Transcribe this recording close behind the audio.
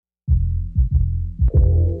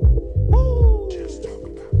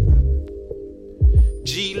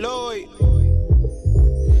G Lloyd,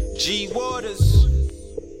 G Waters,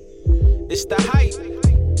 it's the hype,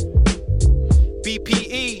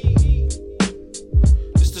 BPE,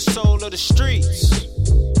 it's the soul of the streets.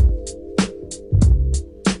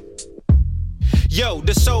 Yo,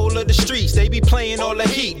 the soul of the streets, they be playing all the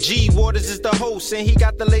heat. G Waters is the host and he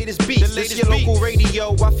got the latest beats. This your local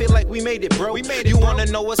radio, I feel like we made it, bro. You wanna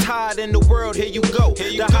know what's hot in the world, here you go.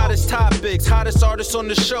 The hottest topics, hottest artists on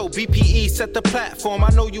the show. BPE set the platform, I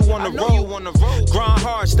know you wanna roll. Grind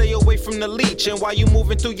hard, stay away from the leech. And while you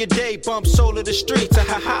moving through your day, bump soul of the streets.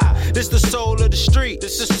 Ha ha, this the soul of the street.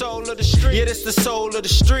 This the soul of the street. Yeah, this the soul of the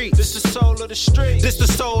street. This the soul of the street. This the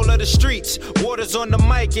soul of the streets. Waters on the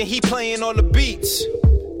mic and he playing all the beats.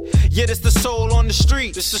 Yeah, this the soul on the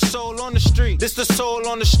street. This the soul on the street. This the soul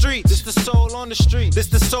on the street. This the soul on the street. This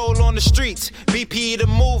the soul on the streets. BP the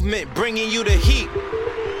movement, bringing you the heat.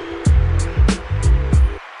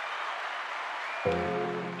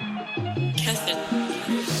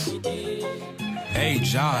 Hey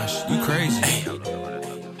Josh, you crazy? Hey,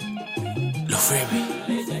 Lil Freemy,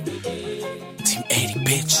 Team 80,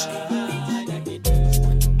 bitch.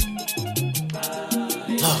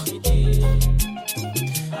 Look.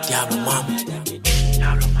 Diablo mami,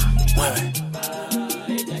 mueve,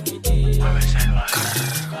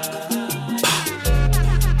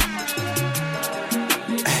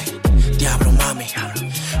 hey, Diablo mami,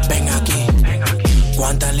 ven aquí.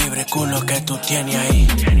 Cuánta libre culo que tú tienes ahí.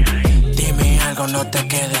 Dime algo, no te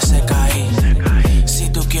quedes seca ahí. Si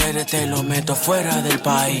tú quieres te lo meto fuera del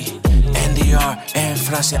país. En DR, en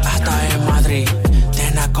Francia, hasta en Madrid.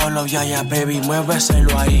 Colo, ya, baby,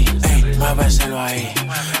 muéveselo ahí, ey, muéveselo ahí,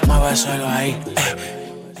 muéveselo ahí, ey.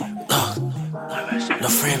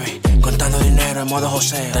 Los freebie, contando dinero en modo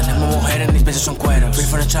José. Tenemos mujeres, mis besos son cueros. Free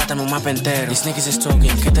for the chat, tenemos un mapa entero. These niggas is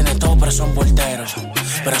talking, que tienen todo, pero son volteros.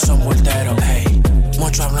 Ey.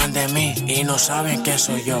 Muchos hablan de mí y no saben que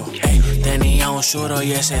soy yo, ey. Tenía un churro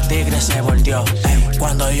y ese tigre se volteó, ey.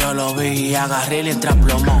 Cuando yo lo vi, agarré y le entré a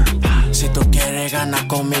plomo. Si tú quieres ganar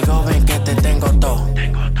conmigo, ven que te tengo todo.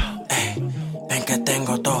 Ey, ven que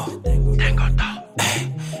tengo todo. Ey,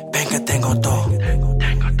 ven que tengo todo.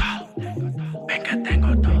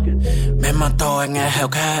 Me mató en el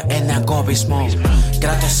Hellcat and that Gobi smoke.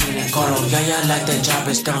 Gratis in el coro, yeah, like the job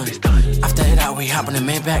is done. After that we hop on the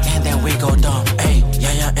Maybach and then we go dumb. Ey,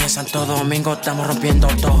 yeah, en Santo Domingo estamos rompiendo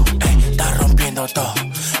todo. Ey, está rompiendo todo.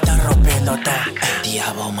 Ey,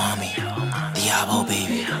 Diablo mami, Diablo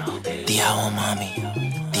baby, Diablo mami,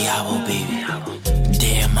 Diablo baby.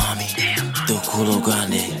 Damn mommy, tu culo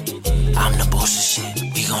grande. I'm the boss of shit,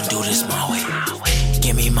 we gon' do this my way.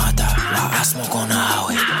 Give me mata while I smoke on the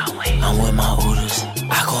highway. I'm with my Udas,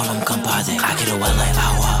 I call them compadre. I get it wet like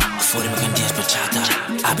agua, 40 we can dance bachata.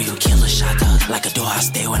 I be a killer shata, like a door I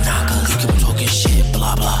stay with knockers. You keep talking shit,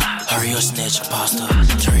 blah blah. Hurry or snitch, pasta.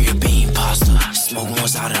 Turn your bean pasta. Smoke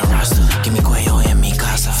most out of the roster. Give me Cuello and mi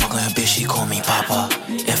casa. Fuck on her bitch, she call me papa.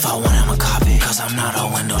 If I want, I'ma cop it, cause I'm not a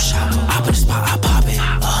window shopper. I put the spot, I pop it.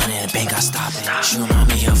 100 in the bank, I stop it. She remind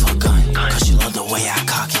me of a gun, cause she love the way I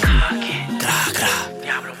cock it. Gra, gra.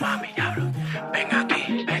 Diablo, mami, diablo. Ven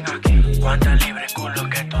aquí, ven aquí. Cuánta libre culo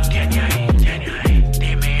que tú tienes ahí,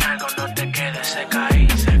 Dime algo, no te quedes seca ahí,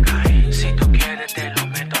 Si tú quieres te lo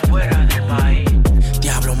meto fuera del país.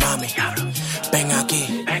 Diablo, mami, diablo. Ven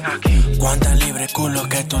aquí, ven aquí. Cuánta libre culo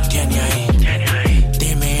que tú tienes ahí,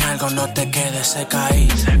 Dime algo, no te quedes seca ahí,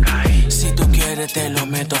 Si tú quieres te lo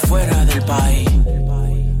meto fuera del país.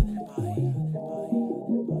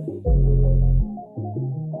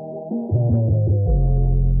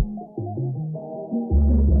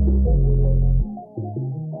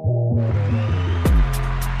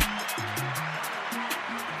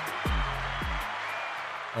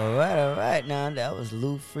 All right, now that was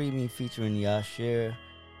Lou Freemy featuring Yashir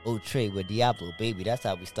O'Trey with Diablo Baby. That's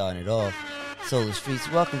how we started off. Solar Streets,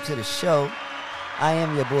 welcome to the show. I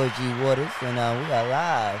am your boy G Waters, and we are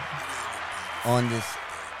live on this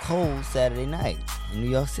cold Saturday night in New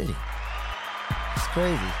York City. It's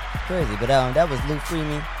crazy. But that was Lou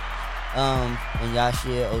Freemy and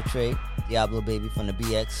Yashir O'Trey, Diablo Baby from the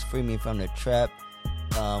BX, Freemy from the Trap.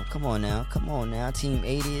 Come on now. Team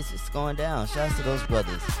 80s, it's going down. Shouts to those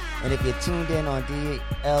brothers. And if you're tuned in on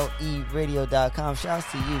DLEradio.com,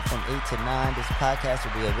 shouts to you from 8 to 9. This podcast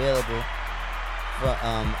will be available for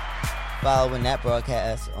following that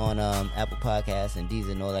broadcast on Apple Podcasts and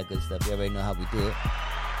Deezer and all that good stuff. You already know how we do it.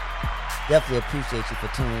 Definitely appreciate you for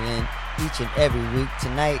tuning in each and every week.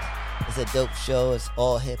 Tonight, it's a dope show. It's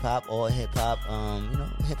all hip-hop, hip-hop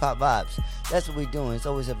vibes. That's what we're doing. It's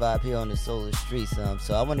always a vibe here on the Solar Streets.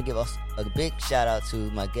 So I want to give a big shout-out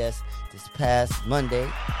to my guest this past Monday.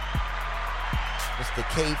 Mr.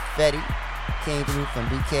 K Fetty came through from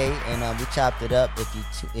BK, and we chopped it up.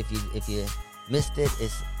 If you missed it,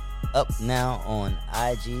 it's up now on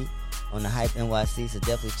IG on the Hype NYC. So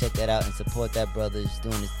definitely check that out and support that brother. He's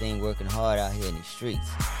doing his thing, working hard out here in these streets.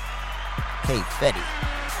 K Fetty,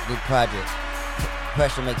 new project.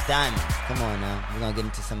 Pressure Makes Diamonds. Come on now. We're gonna get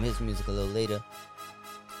into some of his music a little later.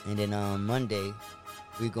 And then on Monday,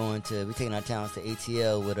 we're taking our talents to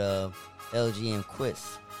ATL with LG and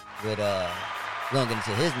Quiz. We're gonna get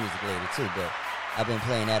into his music later too, but I've been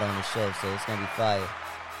playing that on the show, so it's gonna be fire.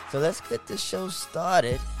 So let's get the show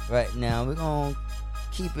started right now. We're gonna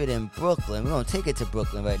keep it in Brooklyn. We're gonna take it to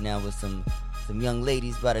Brooklyn right now with some young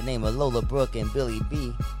ladies by the name of Lola Brooke and Billy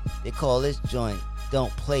B. They call this joint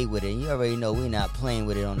Don't Play With It. And you already know we're not playing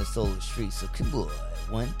with it on the Soul of the Street, so come on,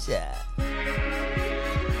 one time.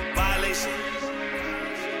 Violation.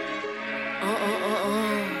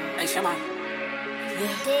 Hey, Shama.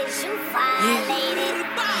 Did you violate it?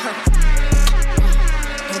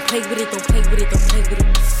 Don't play with it, don't play with it, don't play with it.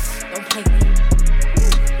 Don't play with it.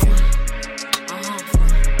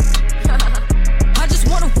 I just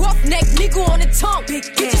want a roughneck nigga on the tongue. You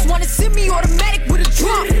just wanna send me automatic with a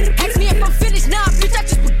drum. Ask me if I'm finished, nah, bitch, I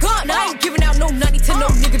just begun. I ain't giving out no 90 to no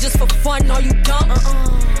nigga just for fun. Are you dumb?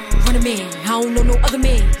 Run a man, I don't know no other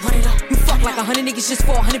man. Run it up. You fuck like 100 niggas just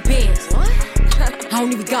for 100 bands. What? I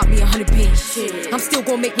don't even got me 100 bands. I'm still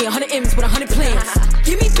gonna make me 100 M's with 100 plans.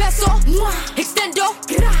 Give me peso, extendo.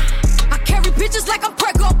 I carry bitches like I'm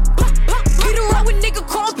Prego. Get around with nigga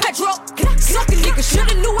called Petro. Suck a nigga,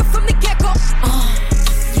 shoulda knew it from the get-go.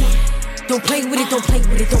 Don't play with it, don't play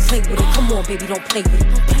with it, don't play with it. Come on, baby, don't play with it,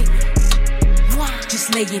 don't play with it. Just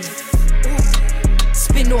lay in it.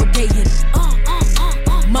 Spin all day in it.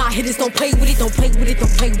 My hitters don't play with it, don't play with it,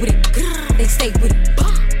 don't play with it. They stay with it.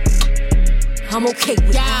 I'm okay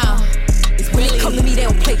with it. When they come to me, they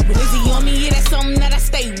don't play with it. Wizzy on me, yeah, that's something that I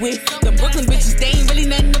stay with. The Brooklyn bitches, they ain't really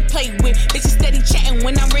nothing to play with. Bitches steady chatting,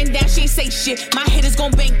 when I ran down, she ain't say shit. My hitters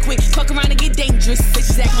gon' bang quick, fuck around and get dangerous.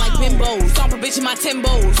 Bitches acting like bimbos, stomp a bitch in my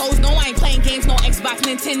Timbos. Hoes know I ain't playing games, no Xbox,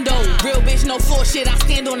 Nintendo. Real bitch, no floor shit, I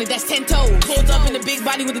stand on it, that's 10 toes. Pulled up in the big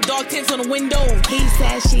body with the dog tints on the window. He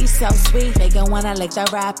says she's so sweet, they gon' wanna lick the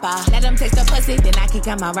rapper. Let them taste the pussy, then I can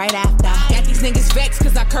come out right after. Got these niggas vexed,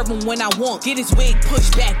 cause I curve him when I want. Get his wig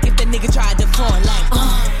pushed back, if the nigga tried to front like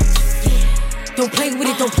Don't play with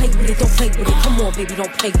it, don't play with it, don't play with it. Come on, baby,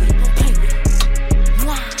 don't play with it, don't play with it.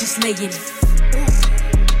 Just lay in it.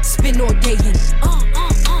 Spin all day in it.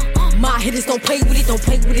 My hitters don't play with it, don't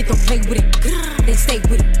play with it, don't play with it. They stay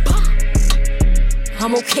with it.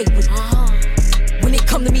 I'm okay with it. When they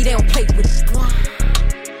come to me, they don't play with it.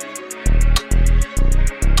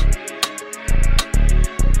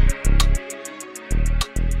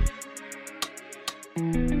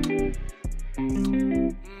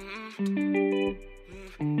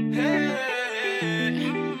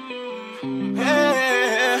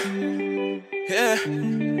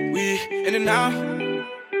 We in and out.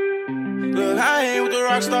 Look, I ain't with the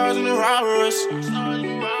rock stars and the robbers.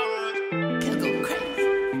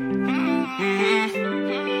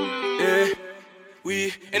 Yeah,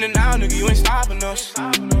 we in and out, nigga, you ain't stopping us.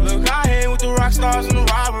 Look, I ain't with the rock stars and the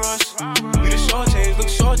robbers. We the short change, look,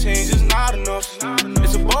 short change is not enough.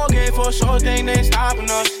 It's a ball game for a short thing, they ain't stopping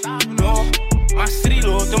us. No, my city,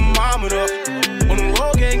 load the thermometer. On the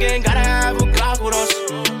road, gang, gotta have a Glock with us.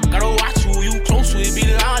 Gotta watch who you close with, be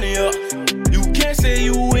lining up. You can't say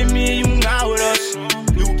you with me and you not with us.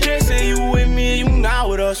 You can't say you with me and you not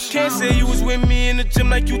with us. Can't say you was with me in the gym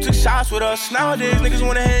like you took shots with us. Nowadays niggas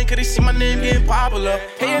wanna hang cause they see my name getting popular.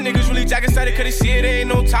 Hey, niggas really jack excited cause they see it ain't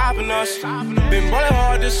no topping us. Been ballin'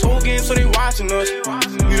 hard this whole game so they watching us.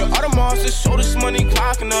 You the other monsters, show this money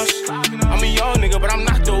clocking us. I'm a young nigga but I'm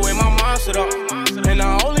not the way my mindset up. And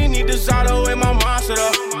I only need the Zotto way my mindset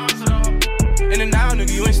up. In and out,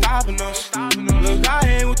 nigga, you ain't stopping us. Look, I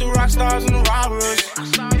ain't with the rock stars and the robbers.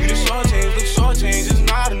 You the short change, look, short change is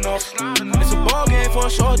not enough. It's a ball game for a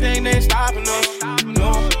short thing, they ain't stopping us.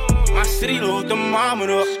 No, my city, load the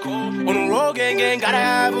thermometer. On the road, gang, gotta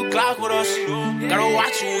have a Glock with us. Gotta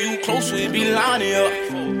watch who you close with, be lining up.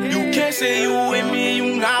 You can't say you with me and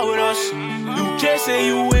you not with us. You can't say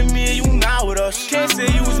you with me and you not with us. Can't say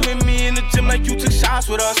you was with me in the gym like you took shots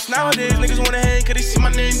with us. Nowadays niggas wanna hang cause they see my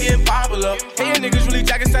name getting popular. Hey, niggas really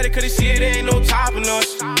jack excited cause they see it ain't no topping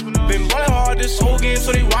us. Been ballin' hard this whole game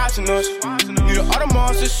so they watching us. You the other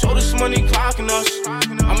monsters, show this money clocking us.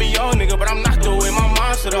 I'm a young nigga but I'm not the way my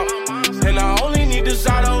mindset up. And I only need the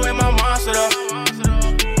Zotto and my mindset up.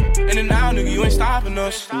 In and out, nigga, you ain't stopping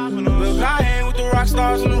us. Look, I ain't with the rock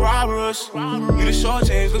stars and the robbers. Need a short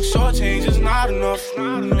change, look, short change is not enough.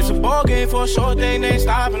 It's a ball game for a short thing, they ain't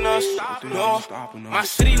stopping us. No, my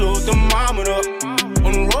city load thermometer.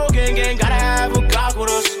 On the road, gang, gotta have a Glock with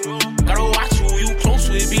us. Gotta watch you close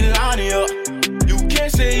with, be lining up. You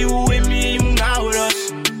can't say you with me, you not with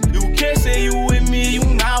us. You can't say you with me, you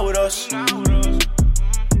not with us.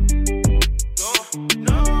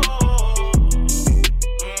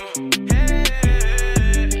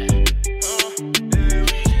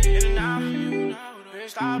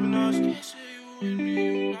 Stopping us, can't say you with me,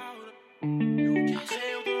 you not with us. You can't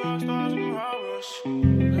say with the rock stars and the robbers.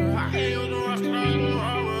 I hate with the rock stars and the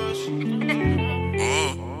robbers.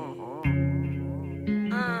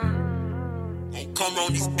 Come on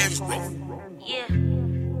these M's, bro. Yeah.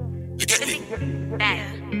 You get me?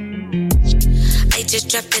 I just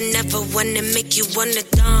dropped another one to make you wanna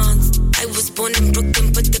dance. I was born in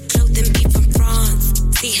Brooklyn, but the clothing be from France.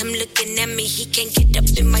 See him looking at me, he can't get up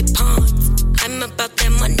in my pants. I'm about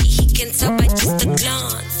that money, he can tell by just a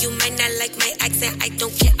glance. You might not like my accent, I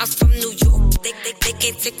don't care, I'm from New York. They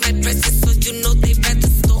can't take my presence, so you know they rather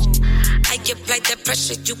stop. I apply that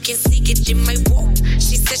pressure, you can see it in my walk.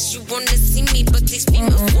 She says she wanna see me, but these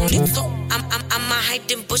females only talk. I'm a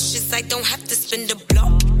hiding bushes, I don't have to spin the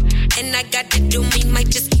block. And I gotta do me, might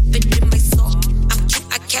just keep it in my sock. I'm cute,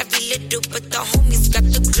 I carry little, but the homies got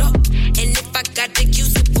the Glock. And if I gotta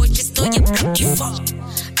use it, boy, just throw your bloody fuck.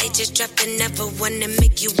 I just dropped another one to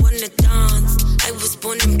make you wanna dance. I was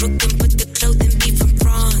born in Brooklyn, but the clothing be from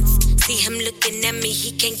France. See him looking at me,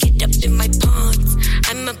 he can't get up in my pants.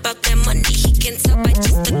 I'm about that money, he can tell by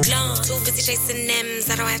just a glance. Too busy chasing M's,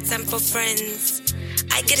 I don't have time for friends.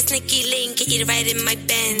 I get a sneaky link, get you right in my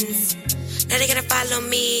Benz. Now they gotta follow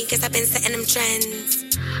me, cause I've been setting them trends.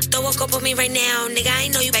 Throw a cup on me right now, nigga, I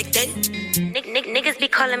ain't know you back then. Niggas be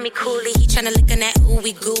calling me coolie, he tryna lick on that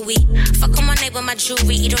ooey gooey. Fuck on my neck with my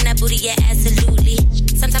jewelry, eat on that booty, yeah, absolutely.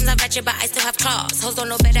 Sometimes I'm ratchet, but I still have claws. Hoes don't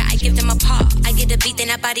know better, I give them a paw. I get a beat, then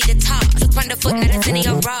I body the toss. Look wonderful, not as any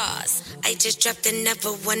of Ross. I just dropped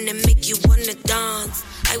another one to make you wanna dance.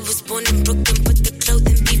 I was born in Brooklyn, but the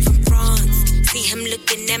clothing be from France. See him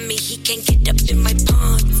looking at me, he can't get up in my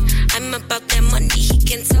pants. I'm about that money, he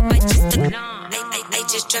can tell by just a glance. I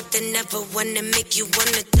just dropped another one to make you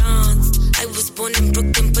wanna dance. I was born in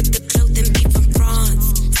Brooklyn, but the clothing be from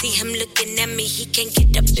France. See him looking at me, he can't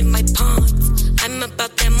get up in my pants. I'm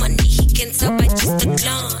about that money, he can tell by just a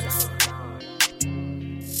glance.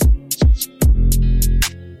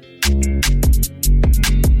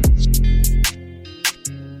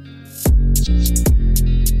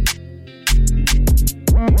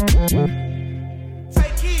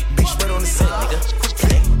 Bitch, right on the set, nigga.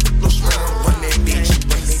 No spread on, run that bitch.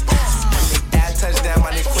 Add touchdown,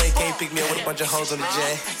 my nigga Quay can't pick me up with a bunch of hoes on the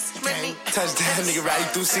jet. Touchdown, nigga, riding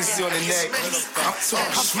through 60 on the neck. I'm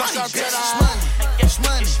talking shmoney, bitch.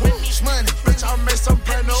 Shmoney, bitch, I made some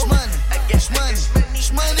brand new money.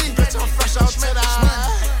 Shmoney, bitch, I'm fresh out to the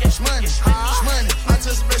shmoney, I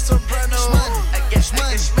just made some brand new money.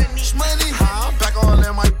 Shmoney, I'm back all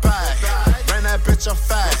in my bag. Ran that bitch up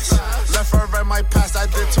fast. Left her at my past, I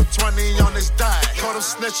did 220 on this diet. Caught him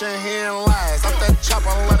snitching, he ain't last. Up that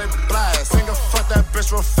chopper, let it blast. Finger fuck that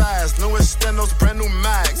bitch real fast. New extendos, brand new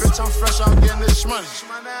mags. Bitch, I'm fresh out getting this money.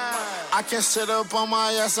 I can't sit up on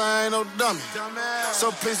my ass, I ain't no dummy.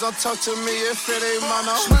 So please don't talk to me if it ain't my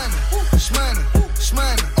no. Shmoney.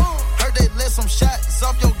 Heard they let some shots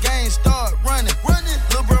off your game, start running.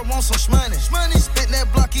 Lil' bro want some shmoney. Spit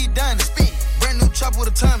that block, he done it. Brand new chop with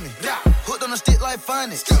a tummy. Hooked on a stick like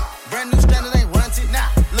funny. Brand new standard ain't runty.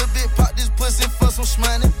 Lil' bit pop this pussy for some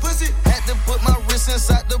shmoney. Had to put my wrist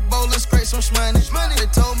inside the bowl and scrape some shmoney. They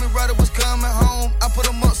told me Ryder was coming home, I put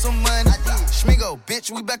him up some money. Schmigo,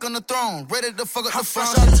 bitch, we back on the throne, ready to fuck up the phone.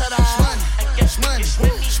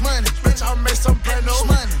 Shmoney, bitch, I made some brand new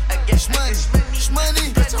money.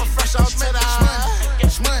 Shmoney, bitch, I'm fresh out to the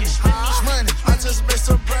shmoney, I just made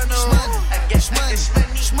some brand new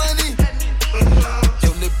shmoney. Yo,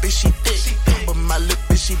 lil' bitch, she thick, but my lil'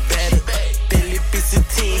 bitch, she better. That lil' bitch a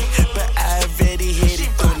 10, but I already hit it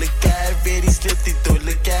though. Look, I already slipped it though.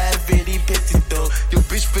 Look, I already pissed it though. Yo,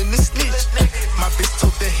 bitch finna snitch. My bitch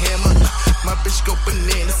took the hammer. My bitch go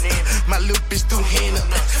bananas. My lil' bitch do Hannah.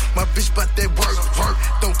 My bitch bout that work.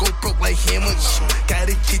 Don't go broke like Hammer.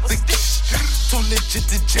 Gotta keep the too legit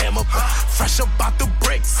to jam up. Fresh about the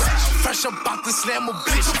bricks. Fresh about the slam a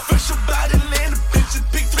bitch. Fresh about Atlanta, bitches.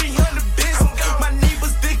 Big 300 bitch. My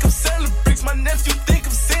neighbors think I'm selling bricks. My nephew think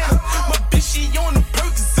I'm Santa. My bitch, she on the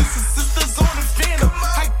Percocets. Sisters on the Phantom.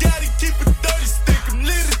 I gotta keep it 30 stick. I'm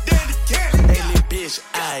litter than the can. Hey, little bitch,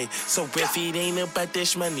 aight. So if it ain't about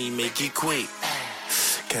this money, make it quick.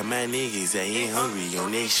 Cause my niggas ain't hungry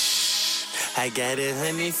on this shh. I got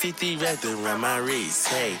 150 wrapped around my wrist,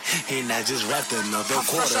 hey. And I just wrapped another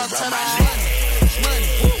quarter around my neck.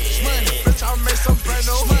 Shmoney, bitch, I made some brand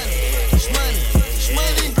new money.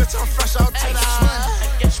 Shmoney, bitch, I'm fresh out to the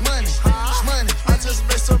Shmoney, I just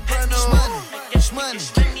made some brand new Shmoney.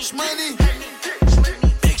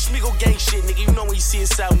 Big Schmeagle gang shit, nigga. You know when you see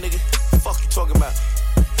us out, nigga. Fuck you talking about?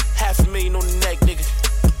 $500,000 on the neck, nigga.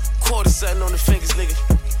 Quarter something on the fingers, nigga.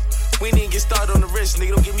 We ain't even get started on the wrist,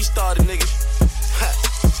 nigga. Don't get me started, nigga.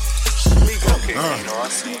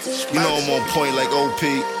 You know I'm on point like OP.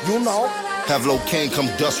 You know. Have Lil Kane come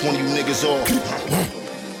dust one of you niggas off.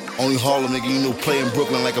 Only Harlem nigga you know play in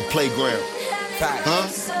Brooklyn like a playground. Fact. Huh?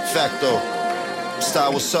 Facto.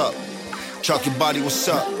 Style, what's up? Chalk your body, what's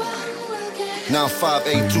up?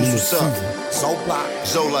 9582, what's up?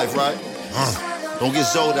 Zo life, right? Don't get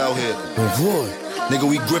zoed out here. Nigga,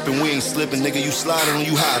 we gripping, we ain't slipping. Nigga, you sliding and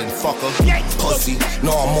you hiding, fucker. Pussy,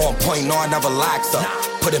 no, I'm on point, no, I never lax up.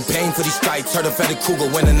 Put in pain for these stripes, heard a Freddy Krueger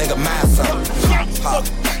when a nigga mass up.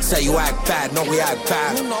 Say you act bad, no, we act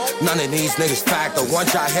bad. None of these niggas factor. One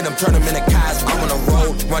shot hit him, turn him into cash. I'm on the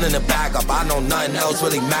road, running the bag up. I know nothing else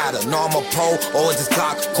really matter. No, I'm a pro, always this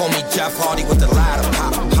clock. Call me Jeff Hardy with the ladder.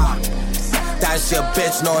 Pop, pop. That's your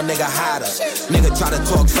bitch, no a nigga had her. Nigga try to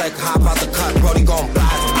talk slick, hop out the cut, Brody gon'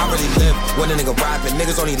 blast. I really live when a nigga rapping.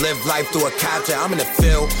 Niggas only live life through a capture. I'm in the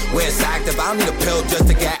field where it's active. I don't need a pill just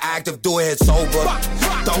to get active. Do it, hit sober.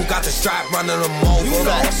 Don't got the strap running them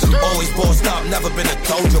over. Always bossed up, never been a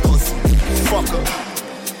doja pussy. Fucker.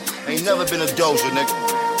 Ain't never been a doja, nigga.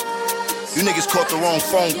 You niggas caught the wrong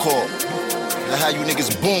phone call. I had you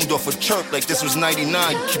niggas boomed off a chirp like this was 99.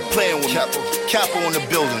 Keep playing with me. Capo in the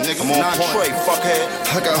building, nigga. I'm on Trey, fuckhead.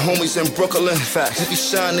 I got homies in Brooklyn. Facts. If he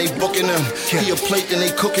shine, they booking him. He a plate, then they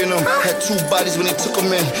cooking him. Had 2 bodies when they took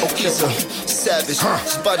him in. He's a savage.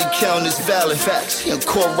 His body count is valid. Facts. He in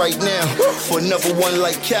court right now for another one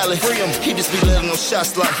like Cali. Free him. He just be letting no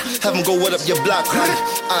shots like. Have him go what up your block like.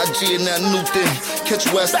 IG and that new thing. Catch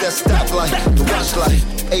you at that stoplight. The watch light.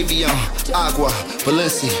 Avion, Agua,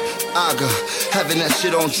 Valencia, Aga. Having that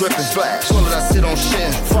shit on drippin'. Told it I sit on shin.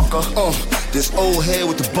 Fucker. This old head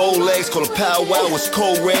with the bow legs, call a powwow, it's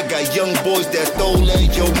cold red. Got young boys that throw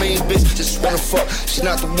leg. Yo, main bitch just wanna fuck. She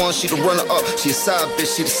not the one, she the runner up. She a side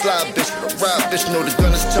bitch, she the slide bitch. A ride bitch, know the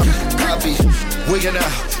gun is tough. I be wiggin' out.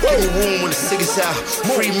 Give me room when the cig is out.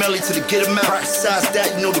 Free Melly till they get him out. Besides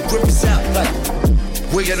that, you know the grip is out. Like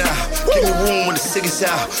wiggin' out. Give me room when the cig is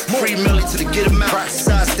out. Free Melly till they get him out.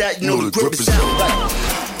 Besides that, you know the grip is out. Like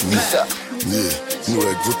yeah, you know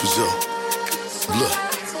that grip is out. Look.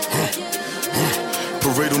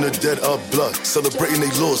 Parade on the dead up blood. Celebrating they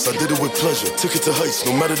loss, I did it with pleasure. Took it to heights,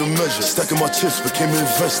 no matter the measure. Stacking my chips, became an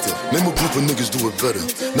investor. Name a group of niggas do it better.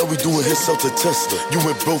 Now we doing hits out to Tesla. You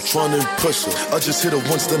went broke trying to impress her. I just hit her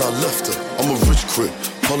once, then I left her. I'm a rich crib.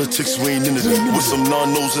 Politics, we ain't into that. With some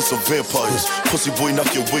non-nos and some vampires. Pussy boy, knock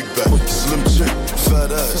your wig back. Slim chick, fat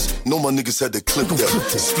ass. Know my niggas had to clip that.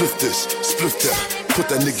 Split this, split that. Put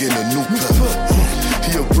that nigga in a new pack.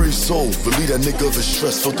 He a brave soul, relieve that nigga of his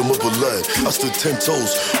stress, filled him up with lead. I stood 10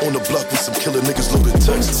 toes on the block with some killer niggas loaded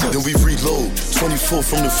text. Then we reload, 24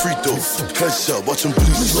 from the free throw. Headshot, watch him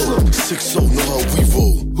bleed slow. 6-0, know how we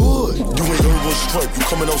roll. You ain't earned one strike, you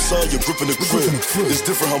coming outside, you're gripping the crib. It's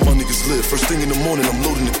different how my niggas live. First thing in the morning, I'm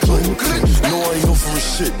loading the clip. No, I ain't no for a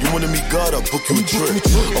shit. You wanna meet God, I book you a trip.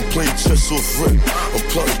 I'm playing chess off rip. I'm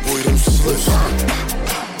plotting, boy, don't slip.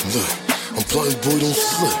 Look, I'm plotting, boy, don't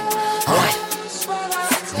slip.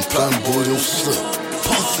 I'm plotting, boy, don't slip.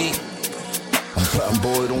 Pussy. I'm plotting,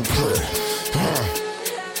 boy, don't play.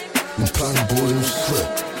 I'm plotting, boy, don't slip.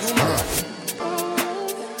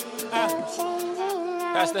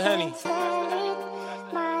 Pass the Henny.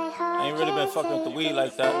 I ain't really been fucking with the weed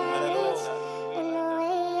like that.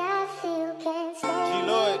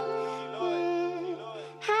 G-Lloyd.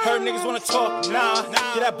 Heard niggas wanna talk, nah.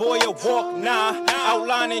 Get that boy a walk, nah.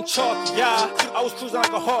 Outline in chalk, yeah. I was cruising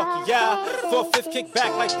like a hawk, yeah. 4/5 kick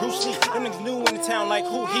back like Bruce Lee. Them niggas new in the town like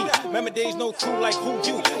who he. Remember days no crew like who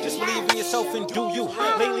you. Just believe in yourself and do you.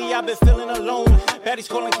 Lately I've been feeling alone. Baddies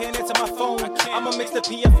calling, can't answer my phone. I'ma mix the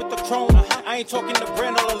PF with the Chrome. I ain't talking the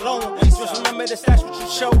brand all alone. Just remember to stash what you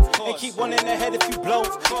show. And keep one in the head if you blow.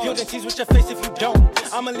 You can tease with your face if you don't.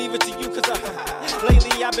 I'ma leave it to you cause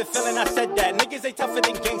lately I've been feeling I said that. Niggas ain't tougher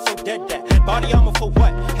than gang, so dead that. Body armor for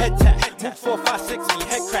what? Head tap. Move 4, 5, 6, me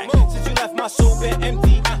head crack. Since you left my soul been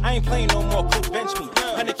empty, I ain't playing no more, coach bench me.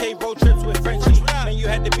 100K road trips with Frenchie. Man, you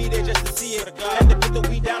had to be there just to see it. Had to put the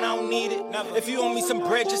weed down, I don't know. need it. If you owe me some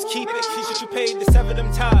bread, just keep it. Keep what you paid to sever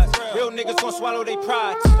them ties. Real niggas gon' swallow they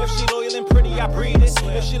pride. If she loyal and pretty, I breed it.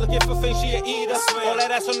 If she looking for fame, she a eater. All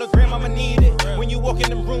that ass on the gram, I'ma need it. When you walk in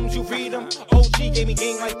them rooms, you read them. OG gave me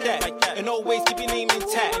game like that. And always keep your name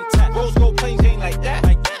intact. Rose gold planes ain't like that.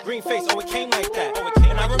 Green face, oh it came like that.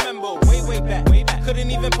 And I remember way back.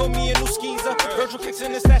 Couldn't even put me in new skeezer. Virtual kicks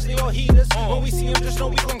in the stash, they all heaters. When we see them, just know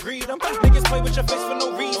we gon' greet them. Niggas play with your face for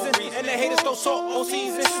no reason. And the haters throw salt all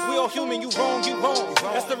season. We all human, you wrong.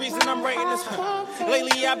 That's the reason I'm writing this.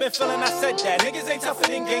 Lately I've been feeling I said that. Niggas ain't tougher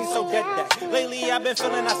than gang, so dead that. Lately I've been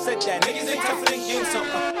feeling I said that. Niggas ain't tougher than gang, so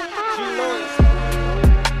she loyal.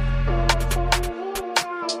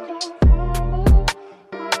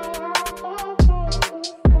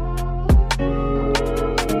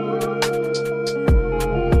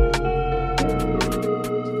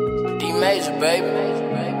 Baby.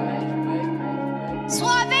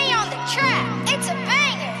 Suave on the track, it's a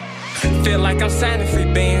banger. Feel like I'm signing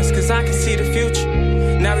free bands, cause I can see the future.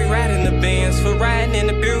 Now we riding the bands for riding in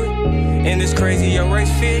the Buick. And it's crazy, your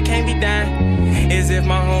race fear can't be dying. As if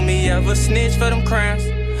my homie ever snitched for them crimes.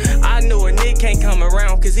 I knew a nigga can't come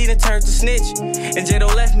around, cause he done turned to snitch. And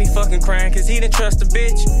Jado left me fucking crying, cause he done trust a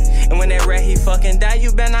bitch. And when that rat he fucking died,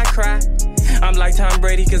 you better not cry. I'm like Tom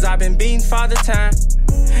Brady, cause I've been beating father time.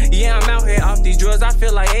 Yeah, I'm out here off these drugs, I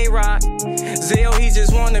feel like A-Rod. Zell, he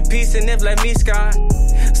just want a piece and if let me sky.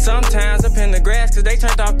 Sometimes up in the grass cause they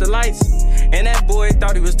turned off the lights. And that boy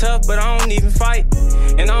thought he was tough, but I don't even fight.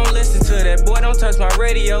 And I don't listen to that boy, don't touch my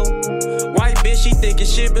radio. White bitch, she thick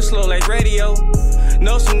as shit, but slow like radio.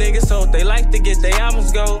 Know some niggas so they like to get their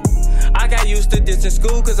albums go. I got used to this in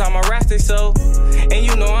school cause I'm a rastic so. And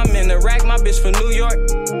you know I'm in the rack, my bitch from New York.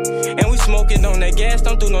 And we smoking on that gas,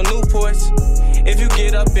 don't do no Newports. If you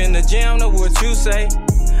get up in the jam, know what you say.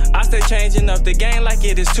 I stay changing up the game like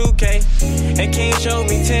it is 2K. And King showed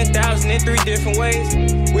me 10,000 in 3 different ways.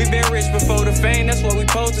 We been rich before the fame, that's what we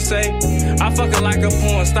supposed to say. I fuck her like a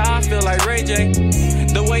porn star, I feel like Ray J.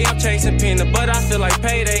 The way I'm chasing peanut butter, I feel like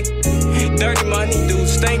payday. Dirty money,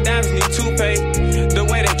 dudes, stink diamonds need toupee. The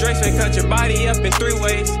way that Drake's may cut your body up in 3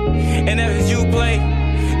 ways. And as you play,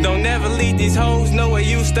 don't never leave these hoes, know where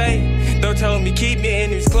you stay. Don't tell me keep your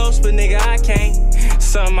enemies close, but nigga I can't.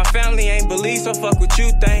 Some of my family ain't believe, so fuck what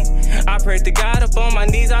you think. I prayed to God up on my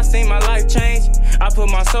knees, I seen my life change. I put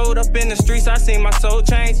my soul up in the streets, I seen my soul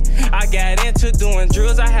change. I got into doing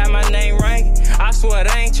drills, I had my name ranked. I swear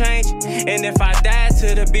it ain't changed. And if I died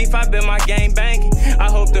to the beef, I bet my game banking. I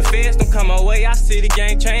hope the feds don't come away, I see the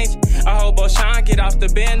game change. I hope O'Shawn get off the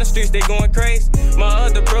bed, the streets they going crazy. My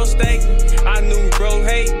other bro stake, I knew bro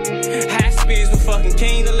hate. Half speeds with fucking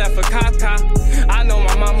king to left a cop. I know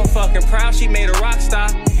my mama fucking proud, she made a rock star.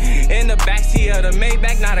 In the backseat of the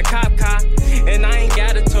Maybach, not a cop car. And I ain't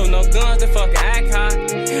gotta tow no guns to fucking act hard.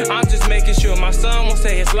 I'm just making sure my son won't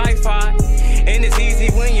say his life hard. And it's easy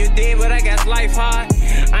when you're dead, but I got life hard.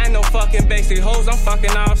 I ain't no fucking basic hoes, I'm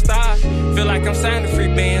fucking all stars. Feel like I'm signing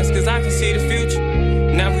free bands, cause I can see the future.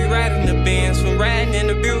 Now we riding the bands from riding in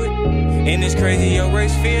the Buick. And it's crazy, your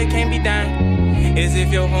race fear can't be dying. As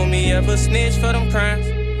if your homie ever snitched for them crimes.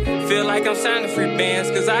 Feel like I'm signing free bands,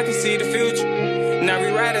 cause I can see the future. Now we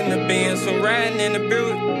riding the bands from riding in the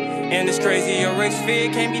Buick. And it's crazy, your race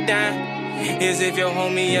fear can't be dying. As if your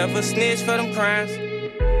homie ever snitched for them crimes.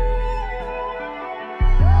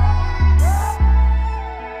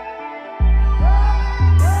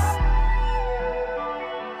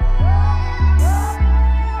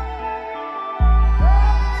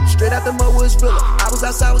 Straight out the Mudwoods Villa, I was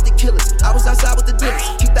outside with the killers. I was outside with the dealers.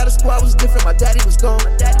 Kicked out of squad was different, my daddy was gone.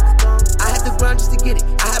 I had to grind just to get it.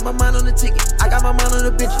 I had my mind on the ticket. I got my mind on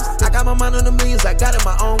the bitches. I got my mind on the millions. I got it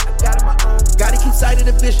my own. Gotta keep sight of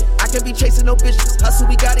the vision. I can't be chasing no bitches. Hustle,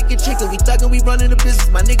 we gotta get chicken. We thuggin', we running the business.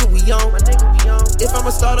 My nigga, we on. If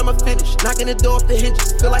I'ma start, I'ma finish. Knocking the door off the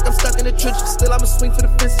hinges. Feel like I'm stuck in the trenches. Still I'ma swing for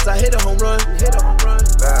the fences. I hit a home run.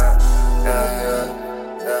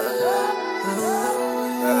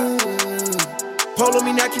 Polo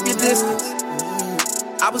me now, keep your distance.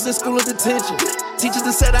 I was in school of detention. Teachers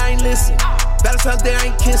that said I ain't listen. Valentine's Day I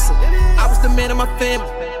ain't kissing. I was the man of my family.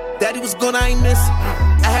 Daddy was gone, I ain't missing.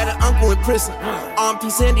 I had an uncle in prison.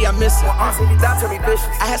 R.M.P. Sandy, I miss him. I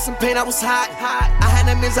had some pain, I was hot. I had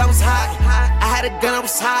nightmares, I was hot. I had a gun, I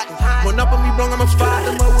was hot. Run up on me wrong, I'm a fight.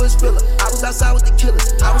 In my woods villa, I was outside with the killers.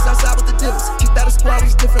 I was outside with the dealers. Kicked out of squad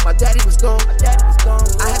was different, my daddy was gone.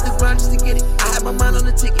 I had to grind just to get it. I had my mind on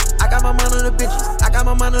the ticket. I got my mind on the bitches. I got my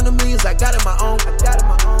my mind on the millions, I got it my own.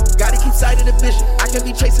 Gotta keep sight of the vision. I can't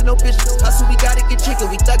be chasing no bitches. Hustle, we gotta get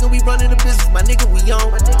chicken. We thuggin', we running the business. My nigga, we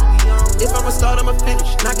on. If I'ma start, I'ma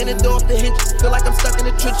finish. Knocking the door off the hinges. Feel like I'm stuck in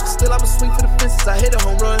the trenches. Still, I'ma swing for the fences. I hit a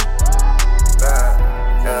home run.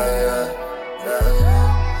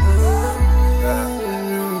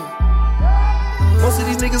 Most of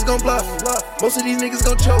these niggas gon' bluff. Most of these niggas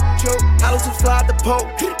gon' choke. Hollows who fly at the pole.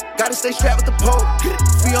 Gotta stay strapped with the pole.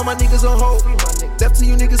 Free all my niggas on hold. Deaf to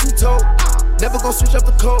you niggas who told. Never gon' switch up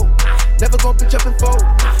the code. Never gon' bitch up and fold.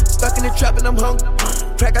 Stuck in the trap and I'm hungry.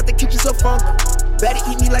 Crack out the kitchen so funky. Better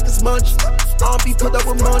eat me like it's munch. I don't be put up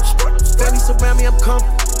with munch. Family surround me, I'm comfy.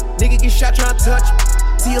 Nigga get shot tryna touch me.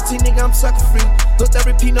 TLT nigga, I'm sucker free. Looked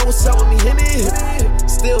every P, know what's up with me. Hit me.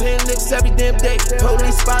 Still hitting licks every damn day.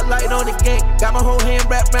 Police spotlight on the gang. Got my whole hand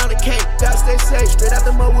wrapped around the cake. Gotta stay safe. Straight out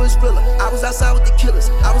the mud was realer. I was outside with the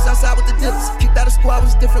killers. I was outside with the dealers. Kicked out of squad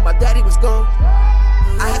was different. My daddy was gone.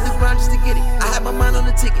 I had to grind just to get it. I had my mind on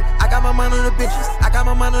the ticket. I got my mind on the bitches. I got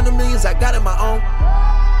my mind on the millions. I got it my own.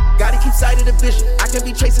 Gotta keep sight of the vision. I can't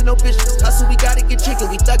be chasing no bitches. Hustle, we gotta get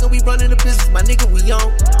chicken. We thuggin', we running the business. My nigga, we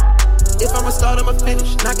on. If I'ma start, I'ma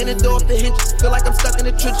finish. Knocking the door off the hinges. Feel like I'm stuck in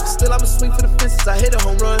the trenches. Still, I'ma swing for the fences. I hit a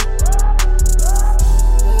home run.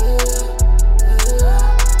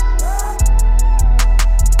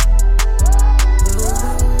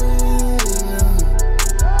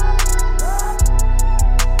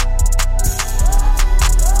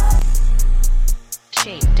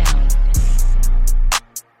 Shakedown.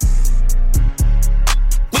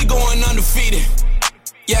 We going undefeated.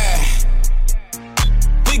 Yeah.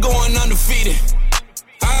 We going undefeated.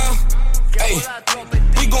 Hey,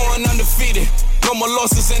 we going undefeated. No more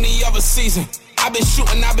losses any other season. I've been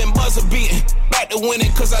shooting, I've been buzzer beating. Back to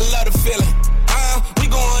winning cause I love the feeling. We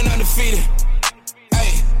going undefeated.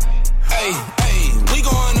 Hey, we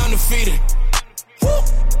going undefeated.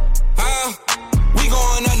 We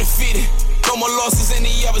going undefeated. No more losses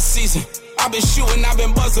any other season. I've been shooting, I've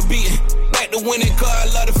been buzzer beating. Back to winning cause I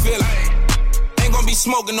love the feeling. Ain't gonna be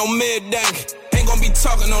smoking no mid-dank. Ain't gonna be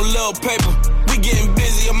talking no little paper. We getting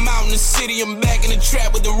busy, I'm out in the city, I'm back in the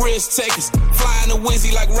trap with the risk takers. Flying the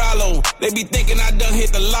Wizzy like Rollo. They be thinking I done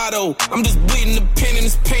hit the lotto. I'm just bleeding the pen and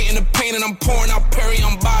it's painting the paint and I'm pouring out Perry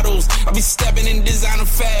on bottles. I be stepping in designer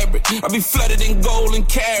fabric. I be flooded in gold and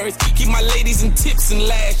carats. Keep my ladies in tips and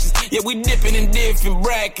lashes. Yeah, we dipping in different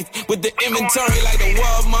brackets. With the inventory like the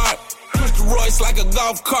Walmart. Push the Royce like a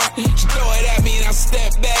golf cart. She throw it at me and I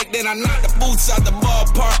step back. Then I knock the boots out the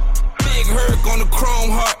ballpark. Big Herc on the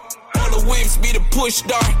chrome heart. All the whips be the push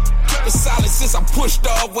dart. Kept it solid since I pushed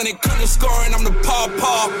off. When it come to scoring, I'm the paw.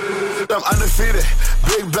 I'm undefeated.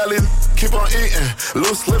 Big belly, keep on eating.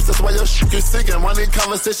 Loose lips, that's why your shit keep sinking. Money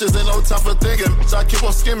conversations ain't no time for thinking. So I keep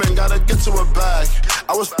on scheming, gotta get to a bag.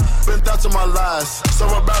 I was bent out to my lies. So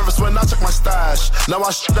embarrassed when I check my stash. Now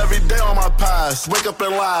I shit every day on my past. Wake up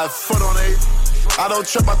and live, foot on 8. I don't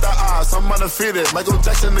trip out the eyes, I'm undefeated. Michael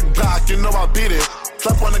Jackson the Glock, you know I beat it.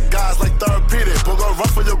 Slap on the guys like therapeutic. But go run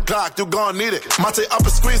for your Glock, you gon' need it. Mate up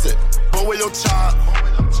and squeeze it. But with your child,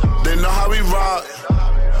 they know how we rock.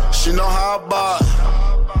 She know how I bought.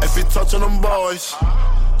 If you touch on them boys,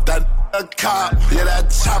 that a cop. Yeah, that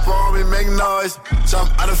chopper on me make noise. So I'm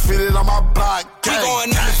undefeated on my block. We going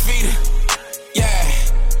undefeated. Yeah.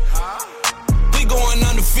 We going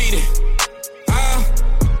undefeated.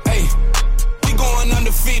 Hey. We going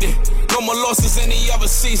undefeated. No more losses any other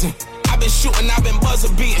season. I've been shooting, I've been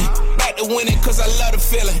buzzer beating. Back to winning cause I love the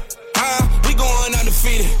feeling. We going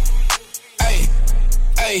undefeated. Hey,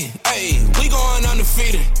 we going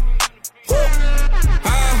undefeated.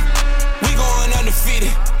 We going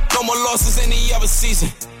undefeated. No more losses any other season.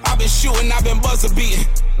 I've been shooting, I've been buzzer beating.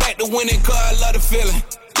 Back to winning cause I love the feeling.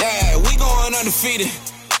 Yeah, we going undefeated.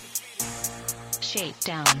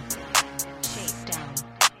 Shakedown.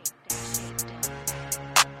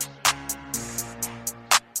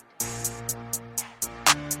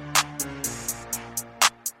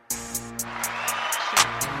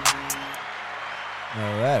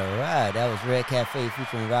 All right. That was Red Cafe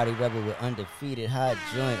featuring Rowdy Rebel with Undefeated. Hot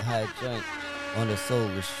joint on the Soul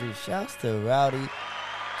with Street. Shouts to Rowdy,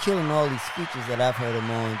 killing all these features that I've heard him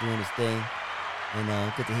on doing his thing.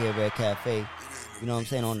 And good to hear Red Cafe, you know what I'm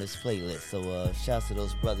saying, on this playlist. So shouts to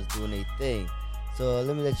those brothers doing their thing. So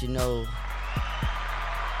let me let you know.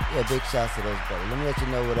 Yeah, big shouts to those brothers. Let me let you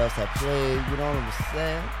know what else I played. You know what I'm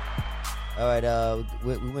saying? All right,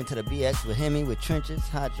 we went to the BX with Hemi with Trenches.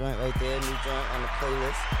 Hot joint right there. New joint on the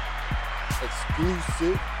playlist.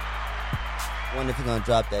 Exclusive. Wonder if we're going to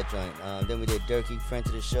drop that joint. Then we did Durkee, friend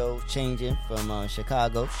to the show, Changing from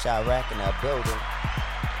Chicago. Chirac in our building.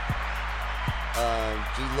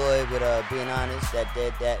 G Lloyd with Being Honest,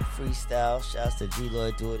 that freestyle. Shouts to G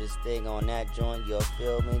Lloyd doing his thing on that joint, you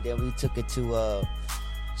feel me? Then we took it to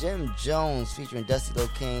Jim Jones featuring Dusty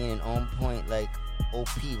Locane and On Point like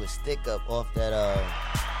OP with Stick Up off that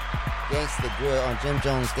Gangsta Grill on Jim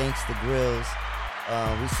Jones Gangsta Grills.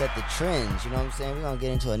 We set the trends, you know what I'm saying? We're gonna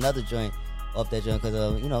get into another joint off that joint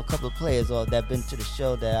because you know, a couple of players that been to the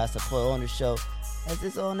show that I support on the show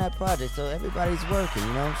it's on that project, so everybody's working,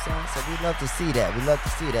 you know what I'm saying? So we love to see that.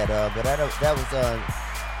 But that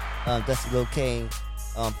was Dusty Locane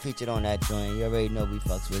featured on that joint. You already know we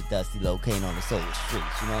fucks with Dusty Locane on the Soul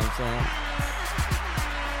Streets, you know what I'm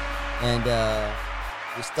saying? And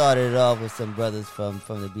we started it off with some brothers from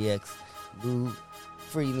the BX, Lou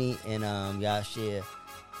Free Me and Yashir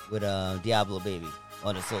with Diablo Baby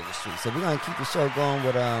on the Soul Streets. So we're gonna keep the show going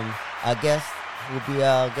with our guest, who will be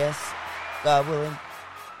our guest, God willing,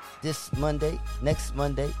 next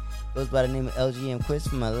Monday, goes by the name of LGM Quiz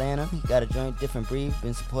from Atlanta. He got a joint, Different Breed,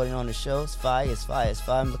 been supporting on the show. It's fire.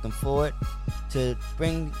 I'm looking forward to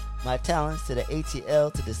bring my talents to the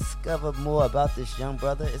ATL to discover more about this young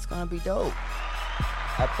brother. It's gonna be dope,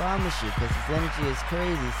 I promise you, because his energy is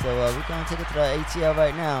crazy. So we're gonna take it to the ATL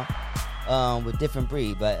right now with Different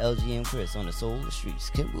Breed by LGM Chris on the Soul of the Streets.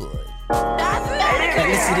 Kenwood.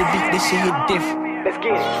 Let's see the beat, this shit hit different. Let's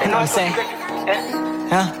get it. You know what I'm saying?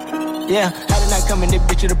 Huh? Yeah, I did not come in this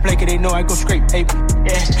bitch to the play, cause they know I go straight paper.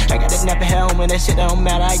 Yeah, I got that nappy hair on, man, that shit don't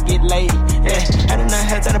matter, I get laid. Yeah, I did not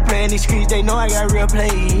have time to play in these streets, they know I got real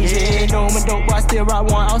plays. Yeah, know I'm a dope boy, still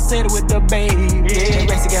rock one, I'll set it with the babe. Yeah,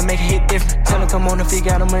 rest gotta make it hit different. Tell them come on and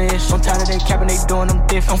figure out I'm an ish. I'm tired of they capping, they doing them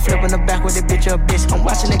different. I'm flipping the back with that bitch a bitch. I'm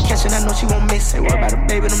watching the catch and I know she won't miss. Ain't worry about the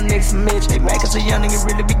baby, them niggas some bitch. They mad cause a young nigga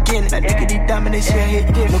really beginning. That nigga these diamonds, they shit hit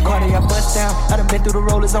different. Look Cardi, I bust down. I done been through the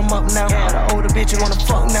rollers, I'm up now. All the older bitches wanna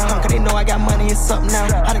fuck now. Cause they know I got money and something now.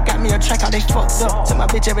 I done got me a track, how they fucked up. Tell my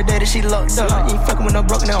bitch every day that she locked up. You ain't fucking with no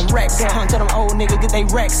broke, now I'm racked up. Tell them old niggas get they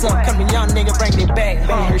racks up. Come to young nigga, bring they back.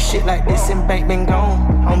 Ain't heard shit like this and bank been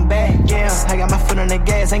gone. I'm back, yeah. I got my foot on the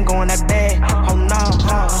gas, ain't going that bad. Oh no,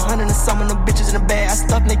 100 and some of them bitches in the bag. I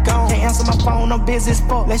stuff they gone. Can't answer my phone, I'm busy as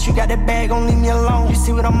fuck. Unless you got that bag, gon' leave me alone. You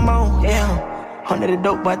see what I'm on, yeah. 100 a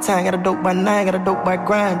dope by time, got a dope by 9, got a dope by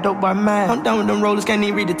grind, dope by mine. I'm done with them rollers, can't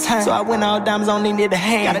even read the time. So I went all diamonds, on need the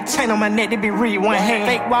hand. Got a chain on my neck, they be read one hand.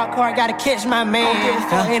 Fake walk car, gotta catch my man. Don't give a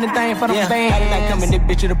fuck anything for the band. I did not come in this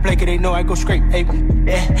bitch to the play, cause they know I go straight paper.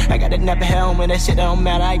 Yeah, I got that nappy hair on, man, that shit don't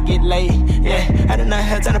matter, I get laid. Yeah, I did not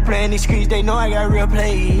have time to play in these streets, they know I got real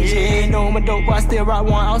plays. Yeah, know I'm a dope boy, still rock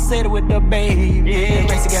one, I'll set it with the babe. Yeah,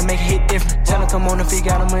 race gotta make it hit different. Tell them come on and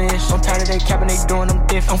figure out I'm an ish. I'm tired of they capping, they doing them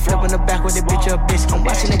different. I'm flipping the back with that bitch a bitch. I'm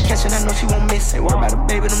watching the catch and I know she won't miss. Ain't worry about the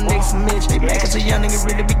baby, them niggas some bitch. They mad cause a young nigga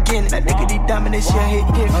really beginning. That nigga these diamonds, this shit hit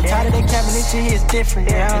different. I'm tired of they capping, this shit is different.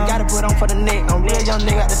 Yeah, ain't gotta put on for the neck. I'm real young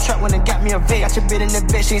nigga out the truck when they got me a vet. Got your bitch in the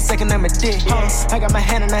bed, she ain't second on my dick. I got my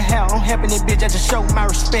hand in the hair, I'm helping this bitch, I just show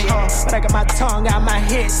my respect. But I got my tongue out my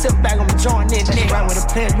head, sit back, I'm enjoying it. You ride with a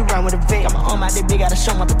player, you ride with a vet. Got my arm out there big, gotta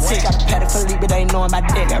show my petite. Got a Patek Philippe, but they ain't knowing my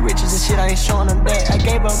dick. Got riches and shit, I ain't showing them that. I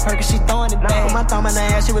gave her a perk and she throwing it back. Put my thumb in her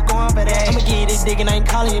ass, she was going for that. I'ma get it dick and I ain't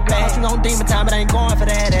calling it back. You gon' demon time, but I ain't going for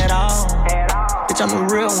that at all. Bitch, I'm the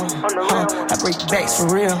real one, I break backs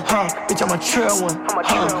for real, bitch, I'm a trill one,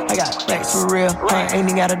 I got backs for real, ain't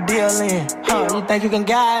even got a deal in, you think you can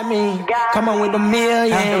guide me? Come on with the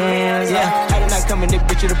millions, yeah. I did not come in this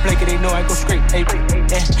bitch to the play, cause they know I go straight paper,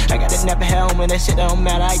 yeah. I got that nappy hair on, man, that shit don't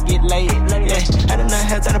matter, I get laid, yeah. I did not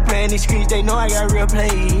have time to play in these streets, they know I got real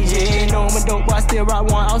plays, yeah. Know I'm a dope boy, still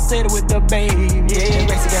rock one, I'll set it with the babe, yeah.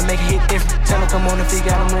 Race gotta make it hit different, tell them come on and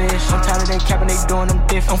figure out I'm rich. I'm tired of they capping, they doing them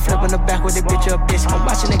different. I'm flipping the back with that bitch a bitch. I'm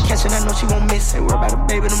watching the catch and I know she won't miss. Ain't worry about the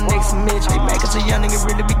baby, them niggas some bitch. They mad cause a young nigga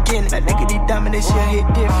really beginning. That nigga these diamonds, this shit hit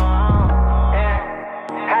different.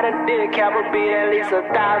 I done did cap a beat at least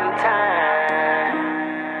 1,000 times.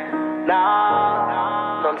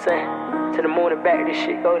 Nah, know what I'm saying? To the moon and back, this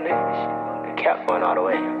shit go, nigga. The cap going all the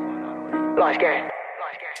way. Large gang.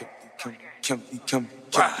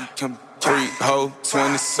 Come. 3 ho,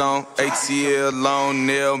 20 song, ATL, long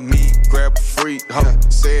nail, me, grab a freak, ho.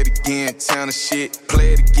 Say it again, town of shit,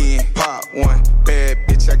 play it again, pop one, bad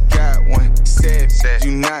bitch, I got one, sad,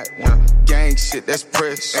 you not one, gang shit, that's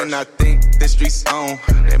pressure, and I think the streets on,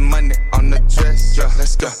 that money on the dress, yeah,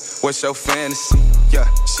 let's go, what's your fantasy, yeah,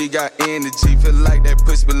 she got energy, feel like that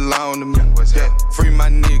pussy belong to me, yeah, free my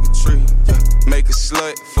nigga tree, yeah, make a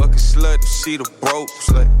slut, fuck a slut, if she the broke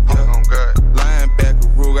slut, yeah, lying back a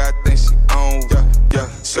rug, I think she on, yeah,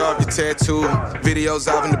 shorty tattoo. Videos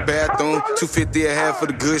out in the bathroom. 250 a half for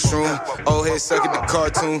the good shroom. Old head sucking the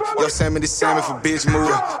cartoon. Yo, salmon is salmon for bitch move.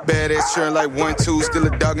 Badass churn like 1-2. Still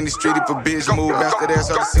a dog in the street if a bitch move. After that,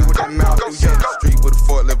 so to see what that mouth do. Yeah, the street with a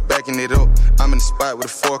forklift backing it up. I'm in the spot with a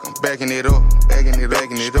fork, I'm backing it up. Backing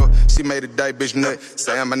it up. She made a dyke bitch nut.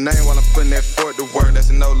 Saying my name while I'm putting that fork to work. That's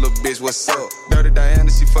an old little bitch, what's up? Dirty Diana,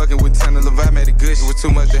 she fucking with Tanner Levi. Made it good, she was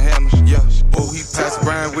too much to handle. Yeah, oh, he passed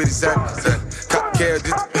Brian with his act. Cop carriage,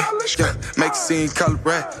 yeah. Make a scene, call it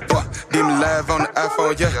rap. Demon live on the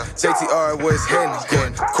iPhone, yeah. JTR was heading, yeah.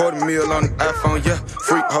 $250,000 on the iPhone, yeah.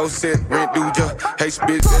 Freak hoe said rent due, yeah. H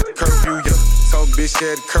bitch at the curfew, yeah. Told bitch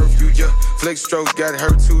at the curfew, yeah. Flex stroke got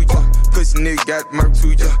hurt too, yeah. Pussy nigga got murked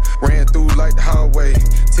too, yeah. Ran through like the hallway.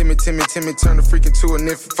 Timmy, turn the freak into a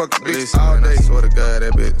nymph, fuck the bitch all day. I swear to God,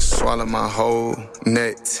 that bitch swallow my whole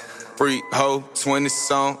net. Freak hoe, 20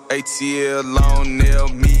 song, ATL, long nail,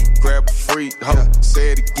 me, grab a freak hoe.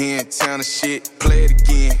 Say it again, town of shit, play it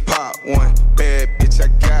again. Pop one, bad bitch, I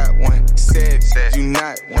got one. Said you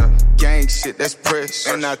not one. Gang shit, that's press.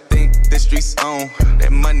 And I think the streets on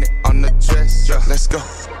that money on the dress. Yeah, let's go.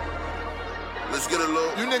 Let's get a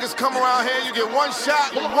little. You niggas come around here, you get one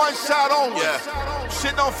shot only. Yeah.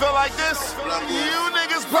 Shit don't feel like this. You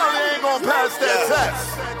niggas probably ain't gonna pass that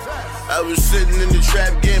test. I was sitting in the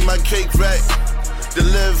trap getting my cake right. To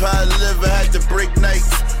live how I live, I had to break nights.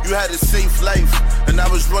 You had a safe life, and I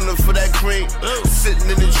was running for that cream. Sitting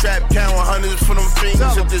in the trap, counting hundreds for them fiends.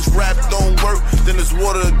 If this rap don't work, then it's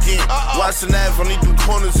water again. Watching that, I need them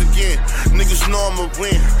corners again. Niggas know I'ma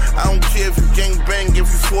win. I don't care if you gang bang, if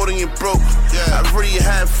you 40 and broke. I already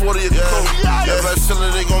had 40 a coke. If I sell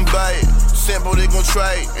it, they gon' buy it. Sample, they gon'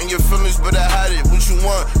 try it. And your feelings, but I hide it. What you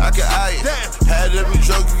want, I can eye it. Had every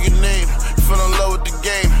joke you can name. Fell in love with the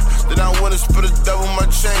game. Then I wanna spit a double my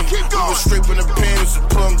chain. We was scraping the panties and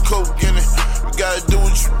putting coke in it. You gotta do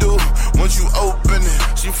what you do once you open it.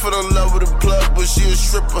 She fell in love with a plug, but she a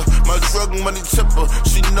stripper. My drug money tipper.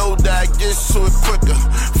 She know that I get to it quicker.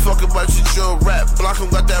 Fuck about your drill rap. Blanco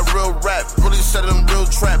got that real rap. Really set them real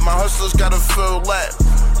trap. My hustlers gotta feel lap.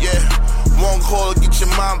 Yeah, one call to get your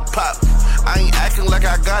mom pop. I ain't acting like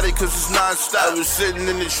I got it, cause it's non-stop. I was sitting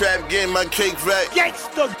in the trap getting my cake right.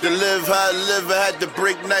 To live how I live, I had to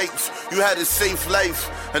break nights. You had a safe life,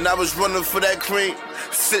 and I was running for that cream.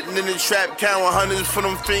 Sitting in the trap, counting hundreds for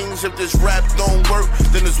them fiends. If this rap don't work,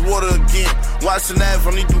 then it's water again. Watching that, I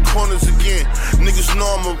need them corners again. Niggas know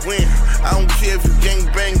I'ma win. I don't care if you gang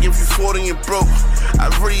bang, if you 40 and broke. I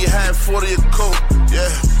already had 40 a coke, yeah.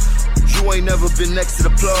 You ain't never been next to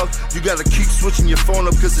the plug. You gotta keep switching your phone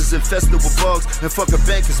up cause it's infested with bugs. And fuck a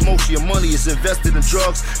bank cause most of your money is invested in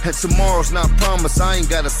drugs. And tomorrow's not promised, I ain't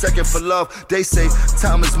got a second for love. They say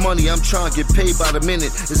time is money, I'm trying to get paid by the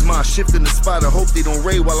minute. It's my shift in the spot, I hope they don't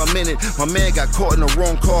raid while I'm in it. My man got caught in the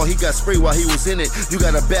wrong car, he got sprayed while he was in it. You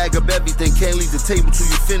got a bag of everything, can't leave the table till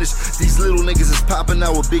you finish. These little niggas is popping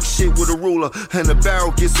out with big shit with a ruler. And the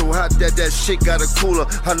barrel gets so hot that shit got a cooler.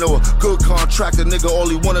 I know a good contractor, nigga, all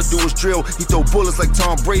he wanna do is drill. He throw bullets like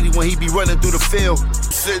Tom Brady when he be running through the field.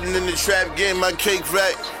 Sitting in the trap getting my cake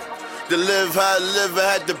right. To live how I live,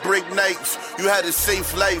 I had to break nights. You had a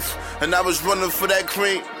safe life, and I was running for that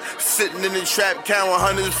cream. Sitting in the trap, counting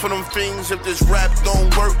hundreds for them fiends. If this rap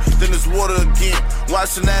don't work, then it's water again.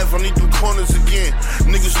 Watching that, I need them corners again.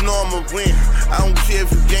 Niggas know I'ma win. I don't care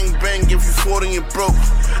if you gang bang, if you 40 and broke.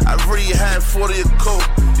 I already had 40 a coke,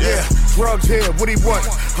 yeah. Drugs here, what he want?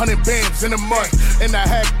 100 bands in a month. And I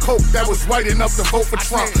had coke that was white enough to vote for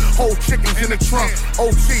Trump. Whole chickens in the trunk,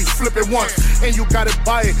 OGs flip it once. And you gotta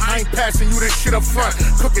buy it, I ain't passing you this shit up front.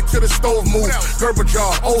 Cook it till the stove move, Gerber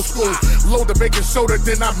jar, old school. Load the baking soda,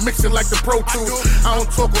 then I mix it like the Pro Tools. I don't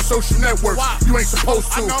talk on social networks, you ain't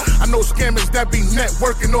supposed to. I know scammers that be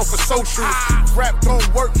networking off of socials. Rap don't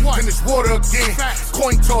work, then it's water again.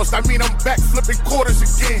 Coin toss, I mean I'm back flipping quarters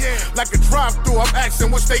again. Like a drive-thru, I'm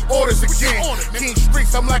asking what's they orders again. King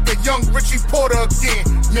Streets, I'm like a young Richie Porter again,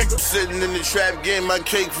 nigga. Sitting in the trap getting my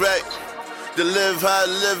cake right. To live how I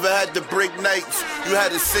live, I had to break nights. You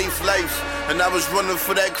had a safe life, and I was running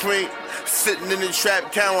for that cream. Sitting in the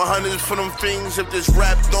trap, counting hundreds for them fiends. If this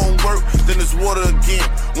rap don't work, then it's water again.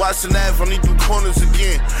 Watching that, I need them corners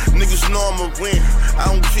again. Niggas know I'ma win. I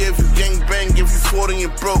don't care if you gang bang, if you 40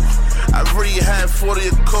 and broke. I already had 40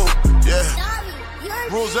 a coke, yeah.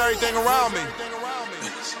 Rules everything around me.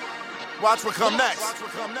 Watch what come next.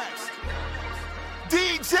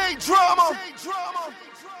 DJ Drama.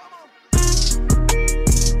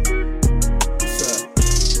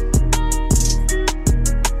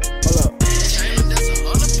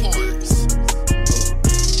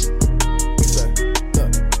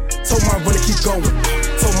 Told my run to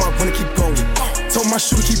keep going. Told my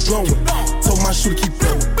shooter keep blowing. Told my shooter keep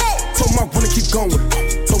blowing. Told my runner keep going.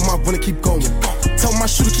 Told my runner keep going. Told my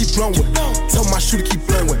shooter keep blowing. Told my shooter keep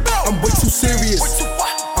blowing. I'm way too serious.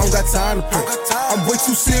 I don't got time to play. I'm way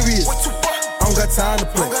too serious. I don't got time to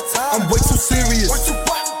play. I'm way too serious.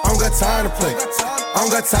 I don't got time to play. I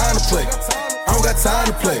don't got time to play. I don't got time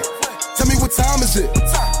to play. Tell me what time is it?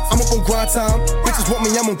 I'm up on grind time. Bitches want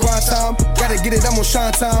me, I'm on grind time. Gotta get it, I'm on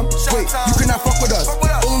shine time. Wait, you cannot fuck with us.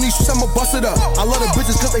 Only shoes, I'ma bust it up. I love the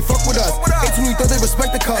bitches cause they fuck with us. Ain't too many thugs, they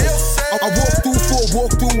respect the cuz. I walk through for a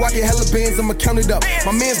walkthrough, I get hella bands, I'ma count it up.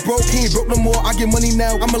 My man's broke, he ain't broke no more. I get money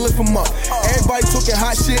now, I'ma lift him up. Everybody talking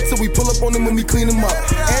hot shit, so we pull up on them when we clean them up.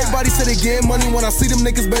 Everybody say they getting money, when I see them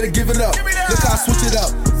niggas better give it up. Look how I switch it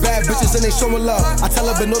up. Bad bitches and they showing love. I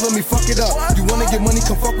tell her, but no, let me fuck it up. You wanna get money,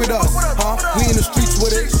 come fuck with us. Huh? We in the streets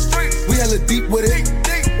with it. We hella deep with it.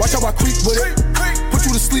 Watch how I creep with it. Put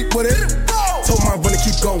you to sleep with it. Told my runner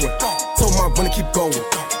keep going. Told my runner keep going.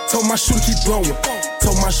 Told my shooter keep blowing.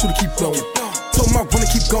 Told my shooter keep blowing. Told my runner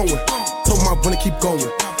keep going. Told my runner keep going.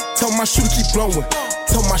 Told my shooter keep blowing.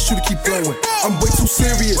 Told my shooter keep blowing. I'm way too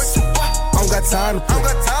serious. I don't got time to play.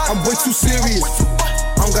 I'm way too serious.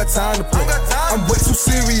 I don't got time to play. I'm way too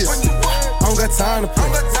serious. I don't got time to play.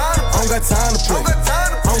 I don't got time to play.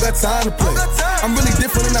 I don't got time to play. I'm really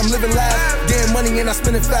different and I'm living life. Getting money and I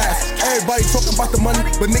spend it fast. Everybody talking about the money,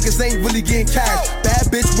 but niggas ain't really getting cash. Bad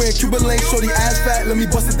bitch wearing Cuban link, shorty ass fat, let me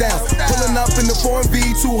bust it down. Pulling up in the foreign V,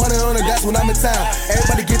 200 on it, that's when I'm in town.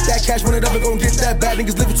 Everybody get that cash, run it up and gon' get that bad.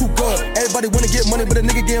 Niggas living too good. Everybody wanna get money, but a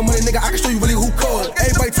nigga getting money, nigga, I can show you really who could.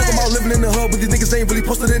 Everybody talking about living in the hood, but these niggas ain't really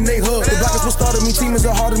posted in they hood. The block is what started me, team is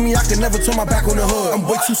a hard of me, I can never turn my back on the hood. I'm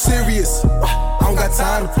way too serious. I don't got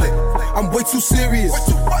time to play. I'm way too serious.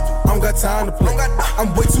 I don't got time to play.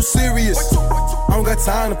 I'm way too serious. I don't got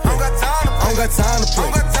time to play. I don't got time to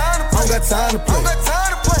play. I don't got time to play.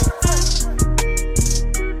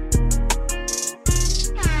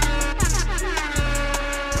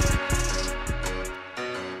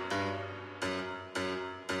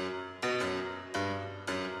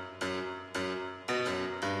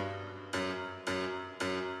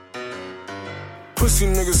 Pussy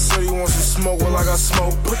niggas say he wants some smoke, well I got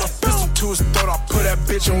smoke. Put the pistol to his throat, I put that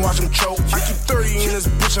bitch and watch him choke. I keep 30 in this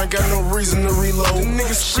bitch, I got no reason to reload. The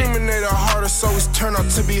niggas screaming they the hardest, always turn out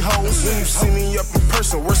to be hoes. When you see me up in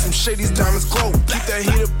person, where some shit, these diamonds glow. Keep that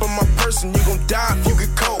heat up on my person, you gon' die if you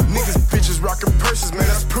get cold. Niggas bitches rockin' purses, man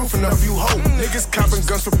that's proof enough you hope. Niggas copping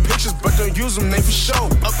guns for pictures, but don't use them, they for show.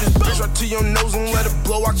 Up this bitch right to your nose and let it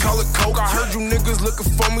blow, I call it coke. I heard you niggas looking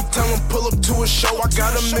for me, tell them pull up to a show. I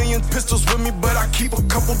got a million pistols with me, but I keep a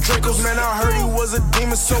couple Dracos. Man, I heard he was a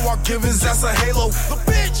demon, so I'll give his ass a halo. But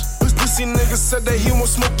bitch, this pussy nigga said that he won't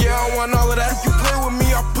smoke, yeah, I don't want all of that. If you play with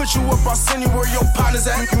me, I'll put you up, I'll send you where your partner's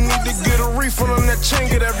at. You need to get a refund on that chain,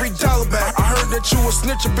 get every dollar back. I heard that you a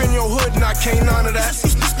snitch up in your hood, and I can't honor that.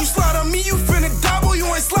 You slide on me, you finna double, you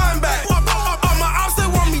ain't sliding back. All my ops, they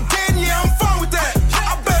want me dead, yeah, I'm fine with that.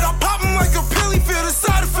 I bet I'll pop him like a pill, he feel the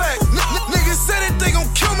side effect. Niggas said that they gon'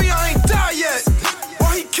 kill me, I ain't die yet.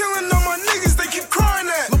 While he killing all my niggas, they keep crying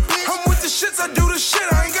at. I'm with the shits, I do the shit,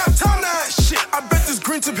 I ain't got time to act. Shit, I bet this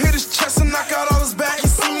green tip hit his chest and knock out all his back. You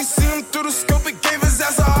see me see him through the scope, it gave his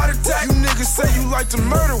ass a heart attack. You niggas say you like to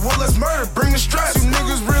murder, well let's murder, bring the straps. You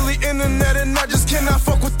niggas really internet and I just cannot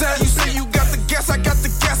fuck with that. You say you got the gas, I got the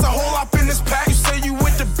gas, a whole lot in this pack. You say you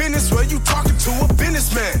with the business, well you talking to a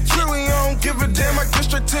businessman. Really I don't give a damn, I get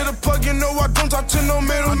straight to the plug, you know I don't talk to no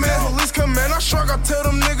middleman. Police come in, I shrug, I tell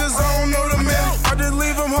them niggas I don't know the man. I just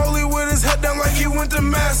leave him holy with his head down like he went to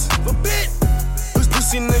mass. But bitch, this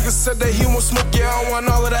pussy nigga said that he won't smoke, yeah, I don't want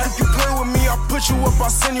all of that. If you play with me, I'll put you up, I'll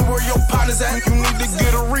send you where your partner's at. You need to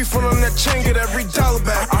get a refund on that chain, get every dollar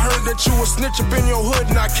back. I heard that you a snitch up in your hood,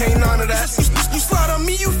 and I can't honor that. You slide on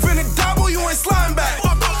me, you finna double, you ain't sliding back.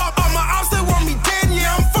 All my ops, they want me dead,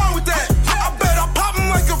 yeah, I'm fine with that. I bet I'll pop him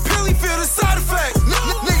like a pill, he feel the side effect.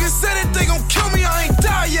 Niggas said that they gon' kill me, I ain't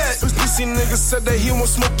die yet. Pussy nigga said that he won't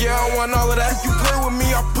smoke, yeah, I don't want all of that. If you play with me,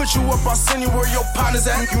 I'll put you up, I'll send you where your partner's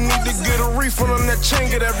at. You need to get a refund on that chain,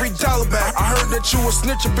 get every dollar back. I heard that you a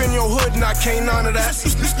snitch up in your hood, and I can't honor that.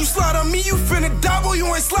 You slide on me, you finna double, you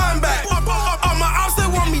ain't sliding back. All my ops, they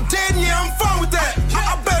want me dead, yeah, I'm fine with that.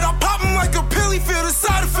 I bet I'll pop him like a pill, he feel the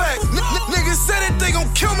side effect. Niggas said that they gon'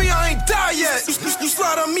 kill me, I ain't die yet. You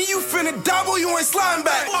slide on me, you finna double, you ain't sliding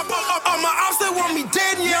back. All my ops, they want me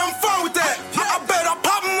dead, yeah, I'm fine with that. I bet I'll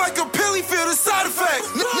pop him like a pill, he feel the side effect.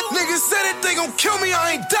 Niggas said that they gon' kill me,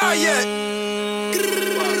 I ain't die yet.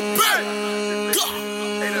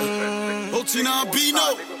 Otina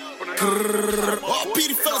Bino. Oh,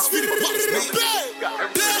 Petey fellas, Petey Pops, man.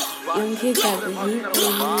 Young Kid got the heat.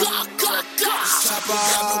 Got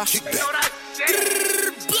no kickback.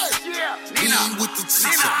 Nina with the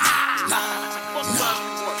chicha.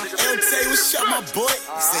 LT, what's up, my boy?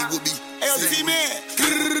 Say with me. LT, man.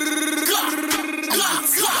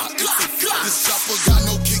 This chopper got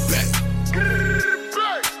no kickback.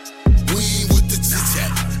 We ain't with the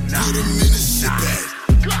chit-chat. Put him in the shit bag.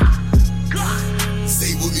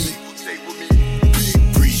 Say with me. Big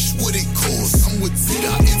breach, what it cost? I'm with Zeta,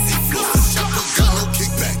 NC-Flow. This chopper got no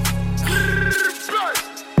kickback.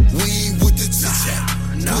 We ain't with the chit-chat.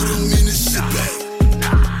 Put him in the shit bag.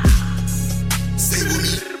 Say with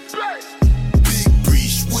me. Big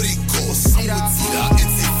breach, what it cost? I'm with Zeta,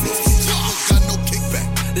 NC-Flow. This chopper got no kickback.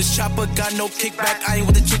 This chopper got no kickback. I ain't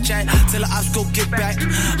with the chit chat. Till the ops go get back.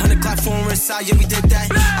 100 clock for inside, yeah, we did that.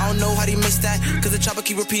 I don't know how they missed that. Cause the chopper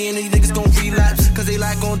keep repeating, these niggas gon' relapse. Cause they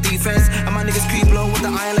lack on defense. And my niggas creep low with the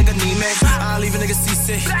iron like a knee man. I'll leave a nigga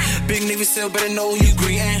seasick. Big nigga still better know you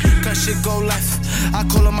green. Cause shit go left. I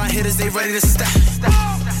call on my hitters, they ready to stack.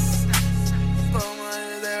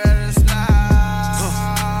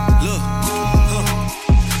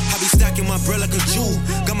 My bread like a Jew.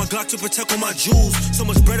 Got my Glock to protect all my jewels. So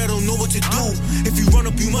much bread I don't know what to do. If you run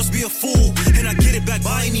up, you must be a fool. And I get it back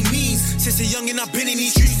by any means. Since a youngin', I've been in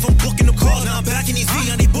these streets. From booking the cars, now I'm back in these feet.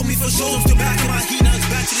 Now they book me for shows, I'm still back in my heat. Now it's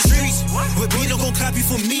back to the streets. But Bino gon' clap you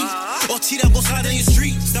for me. Or T-Dot gon' slide down your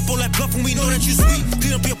street. Step on that bluff when we know that you sweet.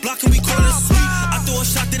 Clean up your block and we call it sweet. I throw a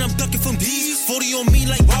shot, then I'm ducking from these. 40 on me,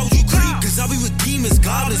 like why would you creep? Cause I be with demons,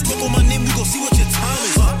 goblins. Talk on my name, we gon' see what your time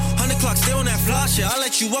is. 100 clock, stay on that fly shit. I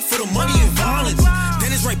let you up for the money and violence.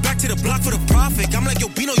 Then it's right back to the block for the profit. I'm like, yo,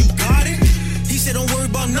 Bino, you got it? He said, don't worry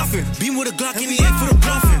about nothing. Beam with a Glock in the end for the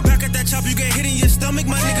bluffing. Back at that chop, you get hit in your stomach.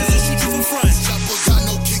 My niggas will shoot you from front. Chopper got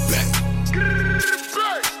no kickback.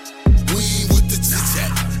 We ain't with the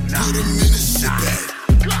chit-chat. Put him in the shit bag.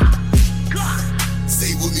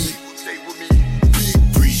 Say with me. Big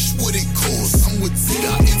breach, what it cost? I'm with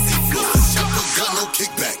Zeta, NC-Flow. Chopper got no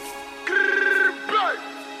kickback.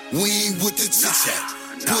 We ain't with the chit-chat.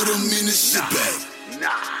 Put him in the shit bag.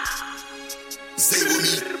 Say with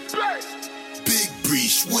me. Big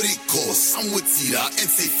breach, what it cost? I'm with Zeta,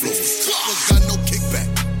 NC-Flow. Chopper got no kickback.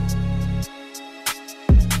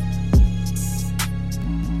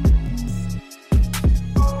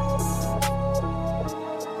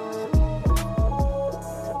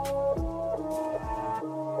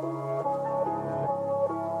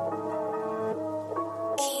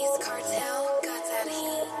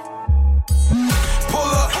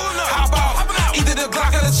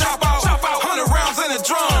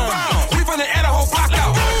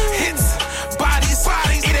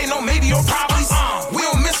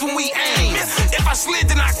 Slid,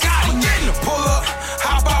 then I got it. Pull up,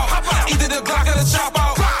 hop out. Either the Glock or the chop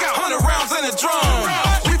out. 100 rounds in the drum.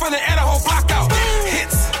 We finna add a whole block out.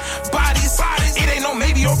 Hits, bodies. It ain't no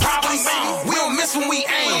maybe or probably. We don't miss when we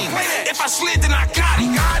aim. If I slid, then I got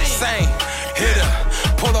it. Same hitter.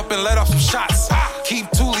 Pull up and let off some shots.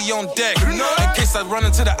 Keep Thule on deck in case I run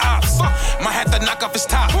into the ops. Might have to knock off his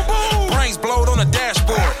top. Brains blowed on the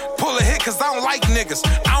dashboard. Pull a hit cause I don't like niggas.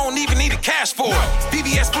 I don't even need a cash for it.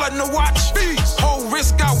 BBS flooding the watch. Whole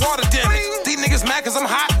wrist got water damage. These niggas mad cause I'm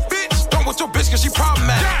hot. Bitch, don't with your bitch cause she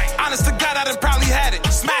problematic. Honest to God, I done probably had it.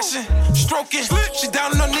 Smashing, stroking. She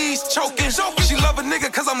down on her knees, choking. She love a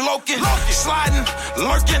nigga cause I'm loking. Sliding,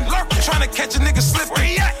 lurking. Trying to catch a nigga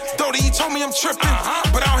slipping. Dodie, he told me I'm tripping.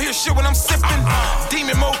 But I don't hear shit when I'm sipping.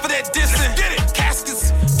 Demon mode for that dissing.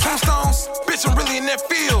 Caskets, tombstones. Bitch, I'm really in that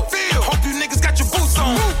field. Hope you niggas got your boots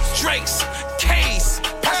on. Drakes, K's.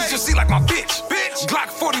 Passenger seat like my bitch. Glock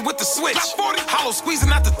 40 with the switch. Hollow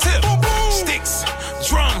squeezing out the tip. Sticks,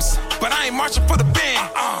 drums. But I ain't marching for the band.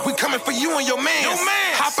 We coming for you and your man.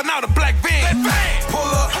 Hopping out a black van. Pull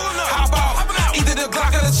up, hop out. Either the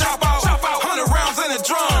Glock or the chop out. 100 rounds in the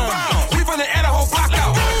drum. We finna add a whole block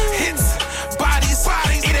out. Hits, bodies.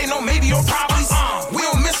 It ain't no maybe or probably. We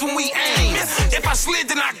don't miss when we aim. If I slid,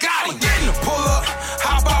 then I got it. Pull up,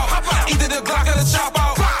 hop out. Either the Glock or the chop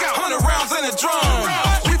out. 100 rounds in the drum.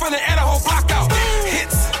 We finna add a whole block out.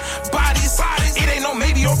 Hits, bodies. It ain't no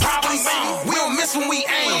maybe or probably. We don't miss when we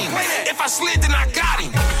aim. If I slid, then I got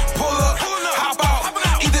it. Pull up, hop out.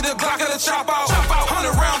 Either the Glock or the chop out.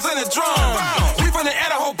 100 rounds in the drum. We finna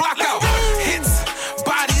add a whole block out. Hits,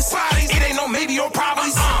 bodies. It ain't no maybe or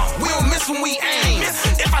probably. We don't miss when we aim.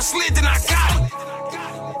 If I slid, then I got it.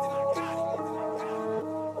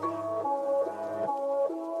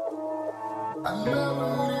 I never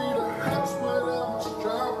leave the house without a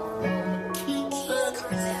strap. Keep that.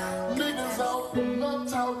 Niggas out the nut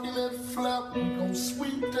talking that flap. We gon'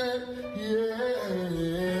 sweep that, yeah.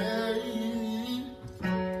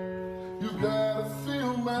 You gotta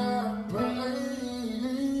feel my pain.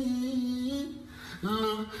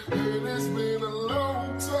 it's been a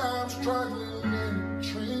long time struggling in the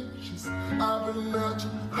trenches. I've been out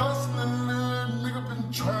here hustling, nigga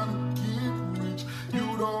been trying to get rich.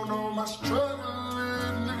 You don't know my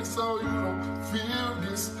struggling, nigga, so you don't feel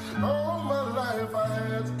this. All my life I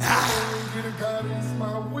had to get a God is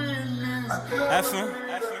my witness.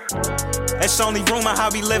 It's only rumor how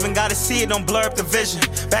we living, gotta see it, don't blur up the vision.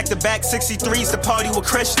 Back to back 63s, the party with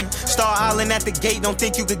Christian. Star Island at the gate, don't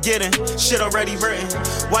think you could get in. Shit already written.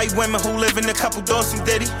 White women who live in a couple doors from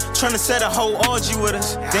Diddy, trying to set a whole orgy with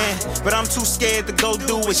us. Damn, but I'm too scared to go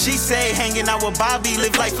do what she say. Hanging out with Bobby,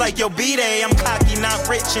 live life like your B-Day. I'm cocky, not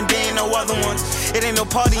rich, and there ain't no other ones. It ain't no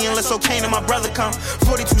party unless O'Kane and my brother come.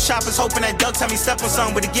 42 shoppers hoping that Doug tell me step on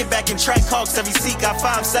something, but to get back in track Hawks, every seat got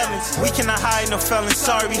 5-7s. We cannot hide no felons,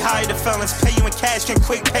 sorry we hide the felons. Pay you in cash, can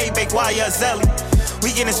quick pay, bake wire, Zelly.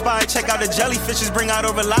 We get inspired, check out the jellyfishes, bring out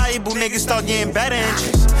a reliable niggas, start getting better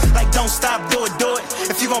interest. Like don't stop, do it.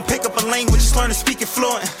 If you gon' pick up a language, just learn to speak it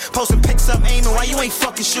fluent. Posting pics up, aiming, why you ain't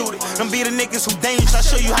fucking shoot it? Them be the niggas who dangerous, I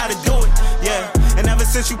show you how to do it. Yeah, and ever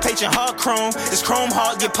since you patient hard chrome, this chrome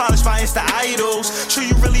heart get polished by Insta idols. True,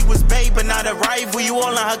 you really was babe, but not a rival. You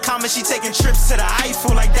all in her comments, she taking trips to the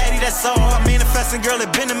Eiffel. Like daddy, that's all. I'm manifesting, girl,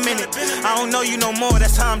 it been a minute. I don't know you no more,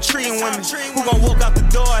 that's how I'm treating women. Who gon' walk out the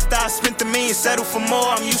door after I spent the million, settle for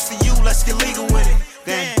more? I'm used to you, let's get legal with it.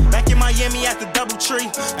 Then, back in Miami at the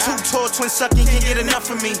DoubleTree, 2 tall twins sucking, can't get enough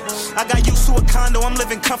of me. I got used to a condo, I'm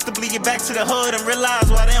living comfortably. Get back to the hood and realize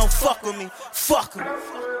why they don't fuck with me. Fuck them.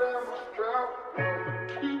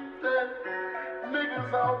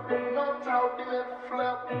 Niggas out there not talking that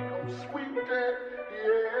flap, I'm sweet that,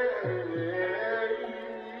 yeah.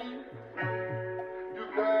 You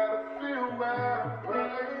gotta feel my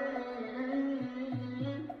pain.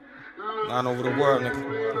 Not over the world, nigga.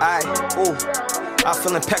 I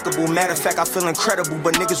feel impeccable, matter of fact, I feel incredible,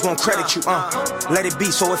 but niggas won't credit you, Let it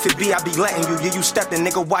be, so if it be, I be letting you. Yeah, you stepping,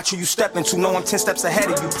 nigga, watch who you stepping to. Know I'm 10 steps ahead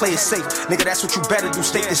of you, play it safe. Nigga, that's what you better do,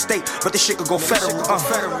 state to state, but this shit could go federal,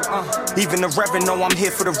 Even the reverend know I'm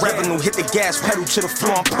here for the revenue. Hit the gas pedal to the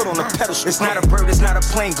floor, I'm put on the pedal. It's not a bird, it's not a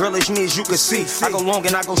plane, girl, it's me as you can see. I go long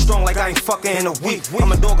and I go strong like I ain't fucking in a week.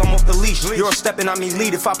 I'm a dog, I'm off the leash. You're stepping on me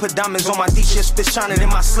lead. If I put diamonds on my D-shit, spit shining in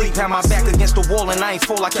my sleep. Had my back against the wall and I ain't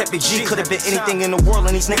fall, I kept it G. Could've been anything in the world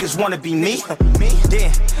and these niggas wanna be me.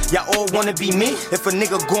 Damn, y'all all wanna be me. If a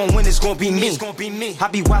nigga gon' win, it's gon' be me. I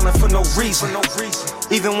be wildin' for no reason.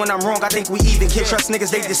 Even when I'm wrong, I think we even. Can't trust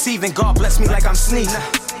niggas, they deceiving. God bless me like I'm sneezing.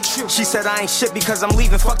 She said I ain't shit because I'm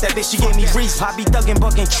leaving. Fuck that bitch, she gave me reason. I be thuggin',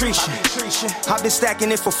 buggin', treason. I been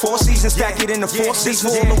stacking it for 4 seasons, stack it in the 4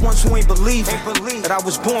 seasons. All the ones who ain't believing that I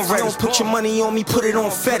was born ready. Don't put your money on me, put it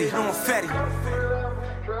on Fetty.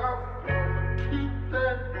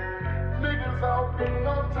 Niggas out there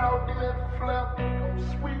not talking that flap, I'm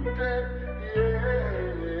sweet that, yeah.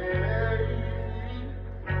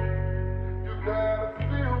 You gotta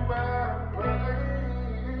feel my pain.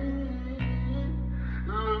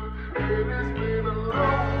 Look, it's been a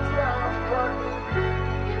long time struggling.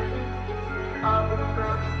 I've been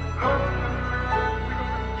hustling, niggas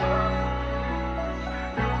been trying.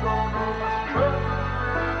 You don't know my struggle,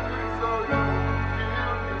 so you don't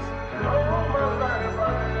feel this. All my life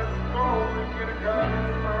I had to go and get a God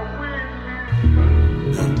in my witness.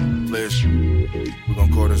 Flash, we're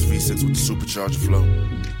gonna call this V6 with the supercharger flow.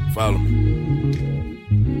 Follow me.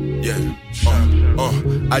 Yeah.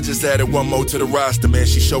 I just added one more to the roster, man.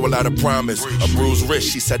 She show a lot of promise. A bruised wrist,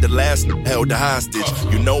 she said the last held the hostage.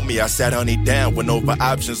 You know me, I sat honey down, went over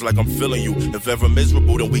options like I'm feeling you. If ever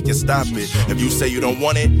miserable, then we can stop it. If you say you don't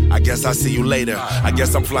want it, I guess I'll see you later. I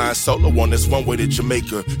guess I'm flying solo on this one way to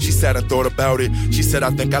Jamaica. She sat and thought about it. She said,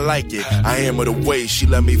 I think I like it. I hammered away, she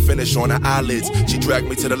let me finish on her eyelids. She dragged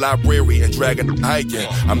me to the library and dragging hiking.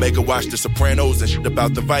 I make her watch The Sopranos and shit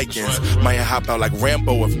about the Vikings. Might hop out like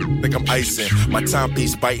Rambo if think I'm icing. My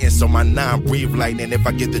timepiece biting, so my 9 breathe lightning. If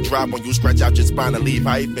I get the drop on you, scratch out your spine and leave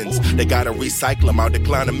hyphens. They gotta recycle them, I'll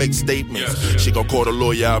decline to make statements. She gon' call the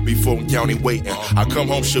lawyer out before county waiting. I come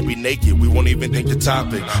home, she'll be naked, we won't even think the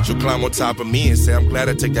topic. She'll climb on top of me and say, I'm glad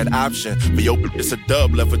I take that option. But yo, it's a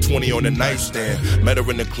dub, left for 20 on the nightstand. Met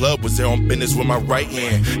her in the club, was there on business with my right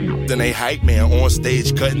hand. Then they hype man, on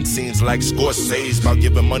stage cutting scenes like Scorsese about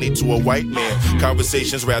giving money to a white man.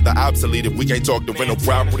 Conversations rather obsolete if we can't talk to rental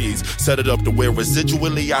properties. set it up to where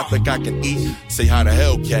residually I think I can eat. Say how the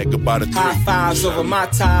hell cat goodbye to 3. High fives over my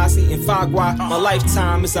ties, eating fogwa. My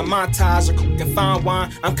lifetime is a montage of cooking fine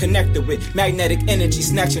wine. I'm connected with magnetic energy,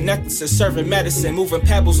 snatching necklaces, serving medicine, moving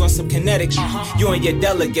pebbles on some kinetics. You and your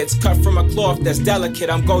delegates, cut from a cloth that's delicate.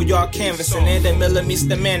 I'm Goyard canvassing and a millimeter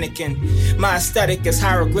the mannequin. My aesthetic is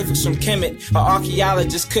hieroglyphics from Kemet. An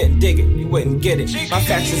archaeologist couldn't dig it, you wouldn't get it. My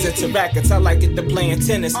factions into rackets, I like it to playing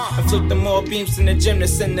tennis. I flipped the more beams than the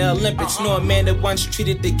gymnasts in the Olympics. Know a man that once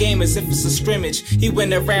treated the game as if it's a scrimmage. He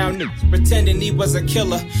went around pretending he was a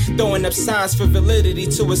killer, throwing up signs for validity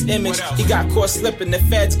to his image. He got caught slipping, the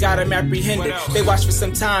feds got him apprehended. They watched for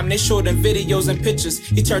some time, they showed him videos and pictures.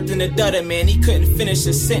 He turned into Dudder, man, he couldn't finish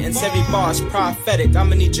his sentence. Every bar is prophetic,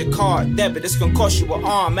 I'ma need your card, debit. It's gonna cost you an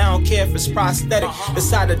arm, I don't care if it's prosthetic.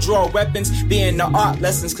 Decide to draw weapons, be in the art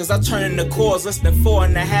lessons, cause I turn in the chords less than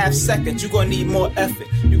 4.5 seconds. You gonna need more effort,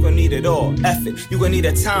 you gonna need it all, effort. You gonna need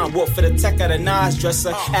a time warp for the tech of the Nas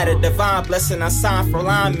dresser. Add a divine blessing, I sign for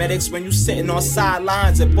line medics when you sitting on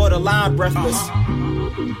sidelines and borderline breathless.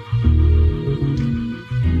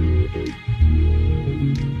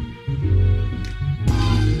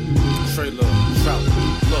 Trey, look.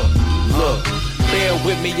 Bear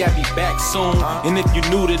with me, I be back soon. And if you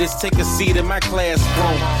new to this, take a seat in my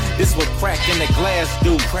classroom. This what crack in the glass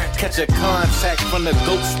do. Catch a contact from the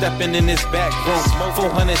goat stepping in his back room.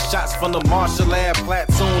 400 shots from the martial lab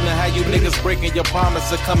platoon. And how you niggas breaking your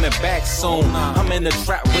promise are coming back soon. I'm in the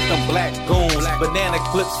trap with them black goons. Banana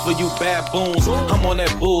clips for you baboons. I'm on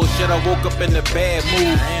that bullshit, I woke up in a bad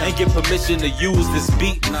mood. Ain't get permission to use this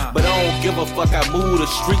beat, but I don't give a fuck, I move the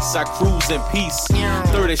streets, I cruise in peace.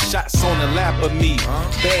 30 shots on the lap of me.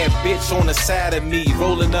 Bad bitch on the side of me,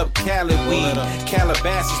 rolling up Cali weed.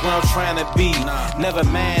 Calabasas where I'm trying to be. Never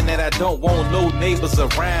mind that I don't want no neighbors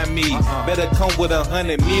around me. Better come with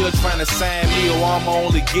 100 mil trying to sign me, or I'ma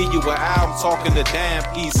only give you an album talking the damn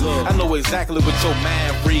piece. I know exactly what your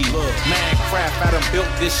mind read. Minecraft, I done built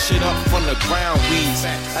this shit up from the ground weeds.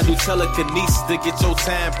 I do telekinesis to get your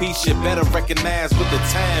timepiece. You better recognize what the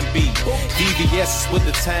time be. DVS is what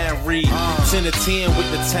the time read. 10 to 10 with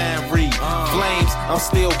the time read. Flames, I'm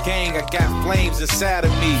still gang, I got flames inside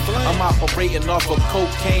of me. I'm operating off a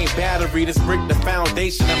cocaine battery. This brick the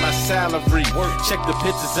foundation of my salary. Check the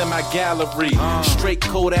pictures in my gallery. Straight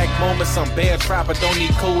Kodak moments, I'm bear trap, I don't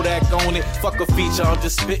need Kodak on it. Fuck a feature, I'm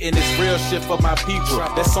just spitting this real shit for my people.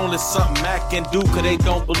 That's only something I can do, cause they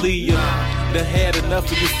don't believe you. Done had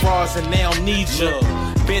enough of you frauds and now need you.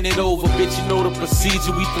 Bend it over, bitch, you know the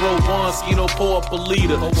procedure. We throw one, Skino, pour up a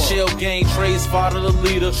liter. Shell gang, Trey's father the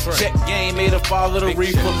leader. Check game, made her father the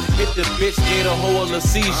reaper. Hit the bitch, gave her whole a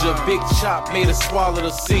seizure. Big chop, made her swallow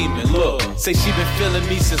the semen. Look, say she been feeling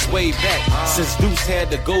me since way back. Since Deuce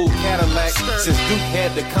had the gold Cadillac. Since Duke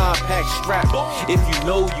had the compact strap. If you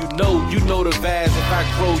know, you know the vibes. If I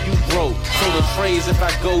grow, you grow. So the trays, if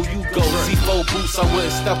I go, you go. C4 boots, I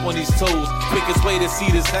wouldn't step on these toes. Quickest way to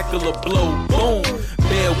see this heckler blow. Boom.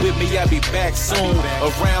 Bear with me, I'll be back soon.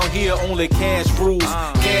 Around here, only cash rules.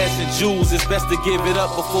 Cash and jewels, it's best to give it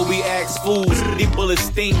up before we ask fools. These bullets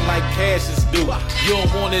sting like cashes do. You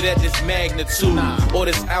don't want it at this magnitude or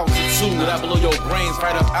this altitude. I blow your brains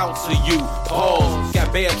right up out to you. Pause.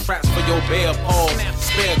 Got bear traps for your bear paws.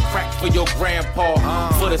 Spare crack for your grandpa.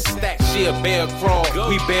 For the stack, she a bear crawl.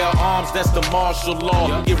 We bear arms, that's the martial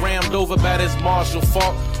law. Get rammed over by this martial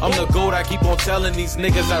fault. I'm the goat, I keep on telling these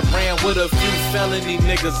niggas. I ran with a few felony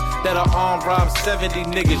niggas that'll arm rob 70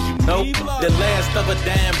 niggas, you know. The last of a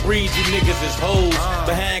damn breed, you niggas is hoes.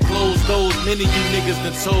 Behind closed doors, many you niggas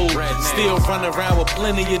done told. Still run around with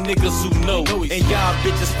plenty of niggas who know. And y'all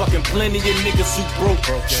bitches fucking plenty of niggas who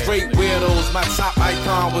broke. Straight weirdos, my top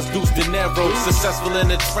icon was Deuce De Niro. Successful in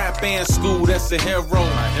the trap and school, that's a hero.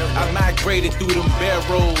 I migrated through them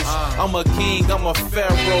barrels. I'm a king, I'm a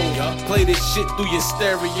pharaoh. Play this shit through your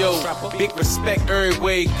stereo. Big respect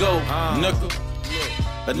everywhere you go, knuckle.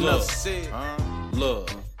 Enough said. Love.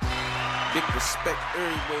 Big respect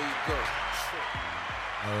everywhere you go.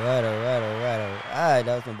 Alright,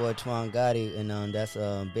 that was my boy Twan Gotti, and that's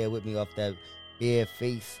Bear With Me off that Bare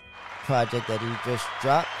Face project that he just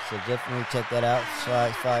dropped. So definitely check that out.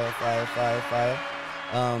 Fire.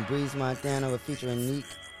 Breeze Montana with featuring Neek,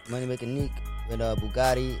 Moneymaker Neek with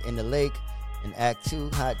Bugatti in the Lake, and Act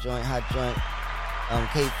 2, Hot Joint.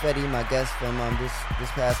 Kate Fetty, my guest from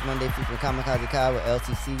this past Monday, featuring Kamikaze Kai with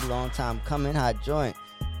LTC, long time coming, Hot Joint.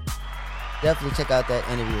 Definitely check out that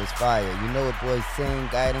interview, it's fire. You know what boys saying,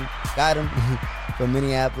 got him from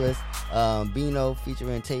Minneapolis. Bino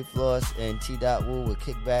featuring Tay Floss and T. Wu with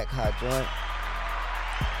Kickback, Hot Joint.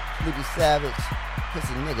 Sleepy Savage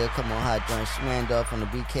Pussy Nigga, come on, Hot Joint. Schmandorf on the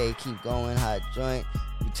BK, Keep Going, Hot Joint.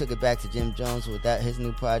 We took it back to Jim Jones with that, his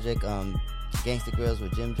new project, Gangsta Girls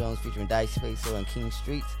with Jim Jones featuring Dice Spacer and King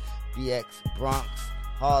Streets. BX, Bronx,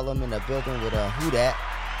 Harlem in the building with Who Dat.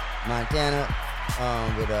 Montana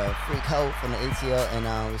with Freak Ho from the ATL.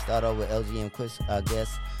 And we start off with LGM Quiz, I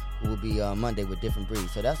guess, who will be Monday with Different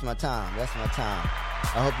Breeds. So that's my time. I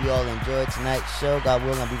hope you all enjoyed tonight's show. God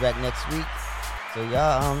willing, I'll be back next week. So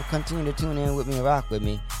y'all continue to tune in with me and rock with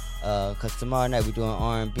me. Cause tomorrow night we're doing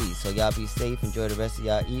R&B. So y'all be safe, enjoy the rest of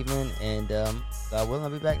y'all evening, and God willing, I'll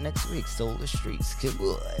be back next week. Soul the Streets. Good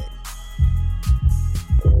boy.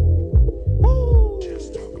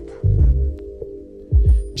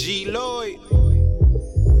 G Lloyd,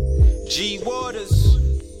 G Waters,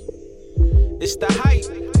 it's the hype.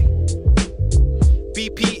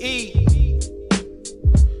 BPE,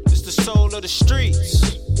 it's the soul of the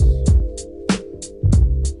streets.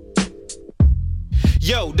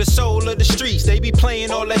 Yo, the soul of the streets, they be playing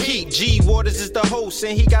all the heat. G Waters is the host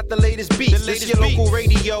and he got the latest beats. This your local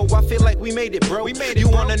radio, I feel like we made it, bro. You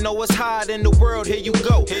wanna know what's hot in the world, here you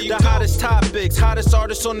go. The hottest topics, hottest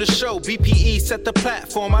artists on the show. BPE set the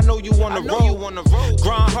platform, I know you wanna roll.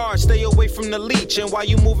 Grind hard, stay away from the leech. And while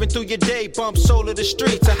you moving through your day, bump soul of the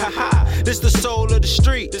streets. This the soul of the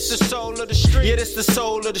street. This the soul of the street. Yeah, this the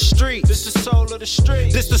soul of the street. This the soul of the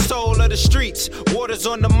street. This the soul of the streets. Waters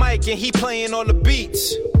on the mic and he playing all the beats.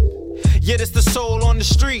 Yeah, this the soul on the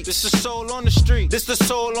street. This the soul on the street. This the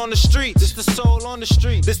soul on the street. This the soul on the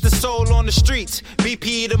street. This the soul on the streets.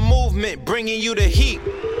 BP the movement, bringing you the heat.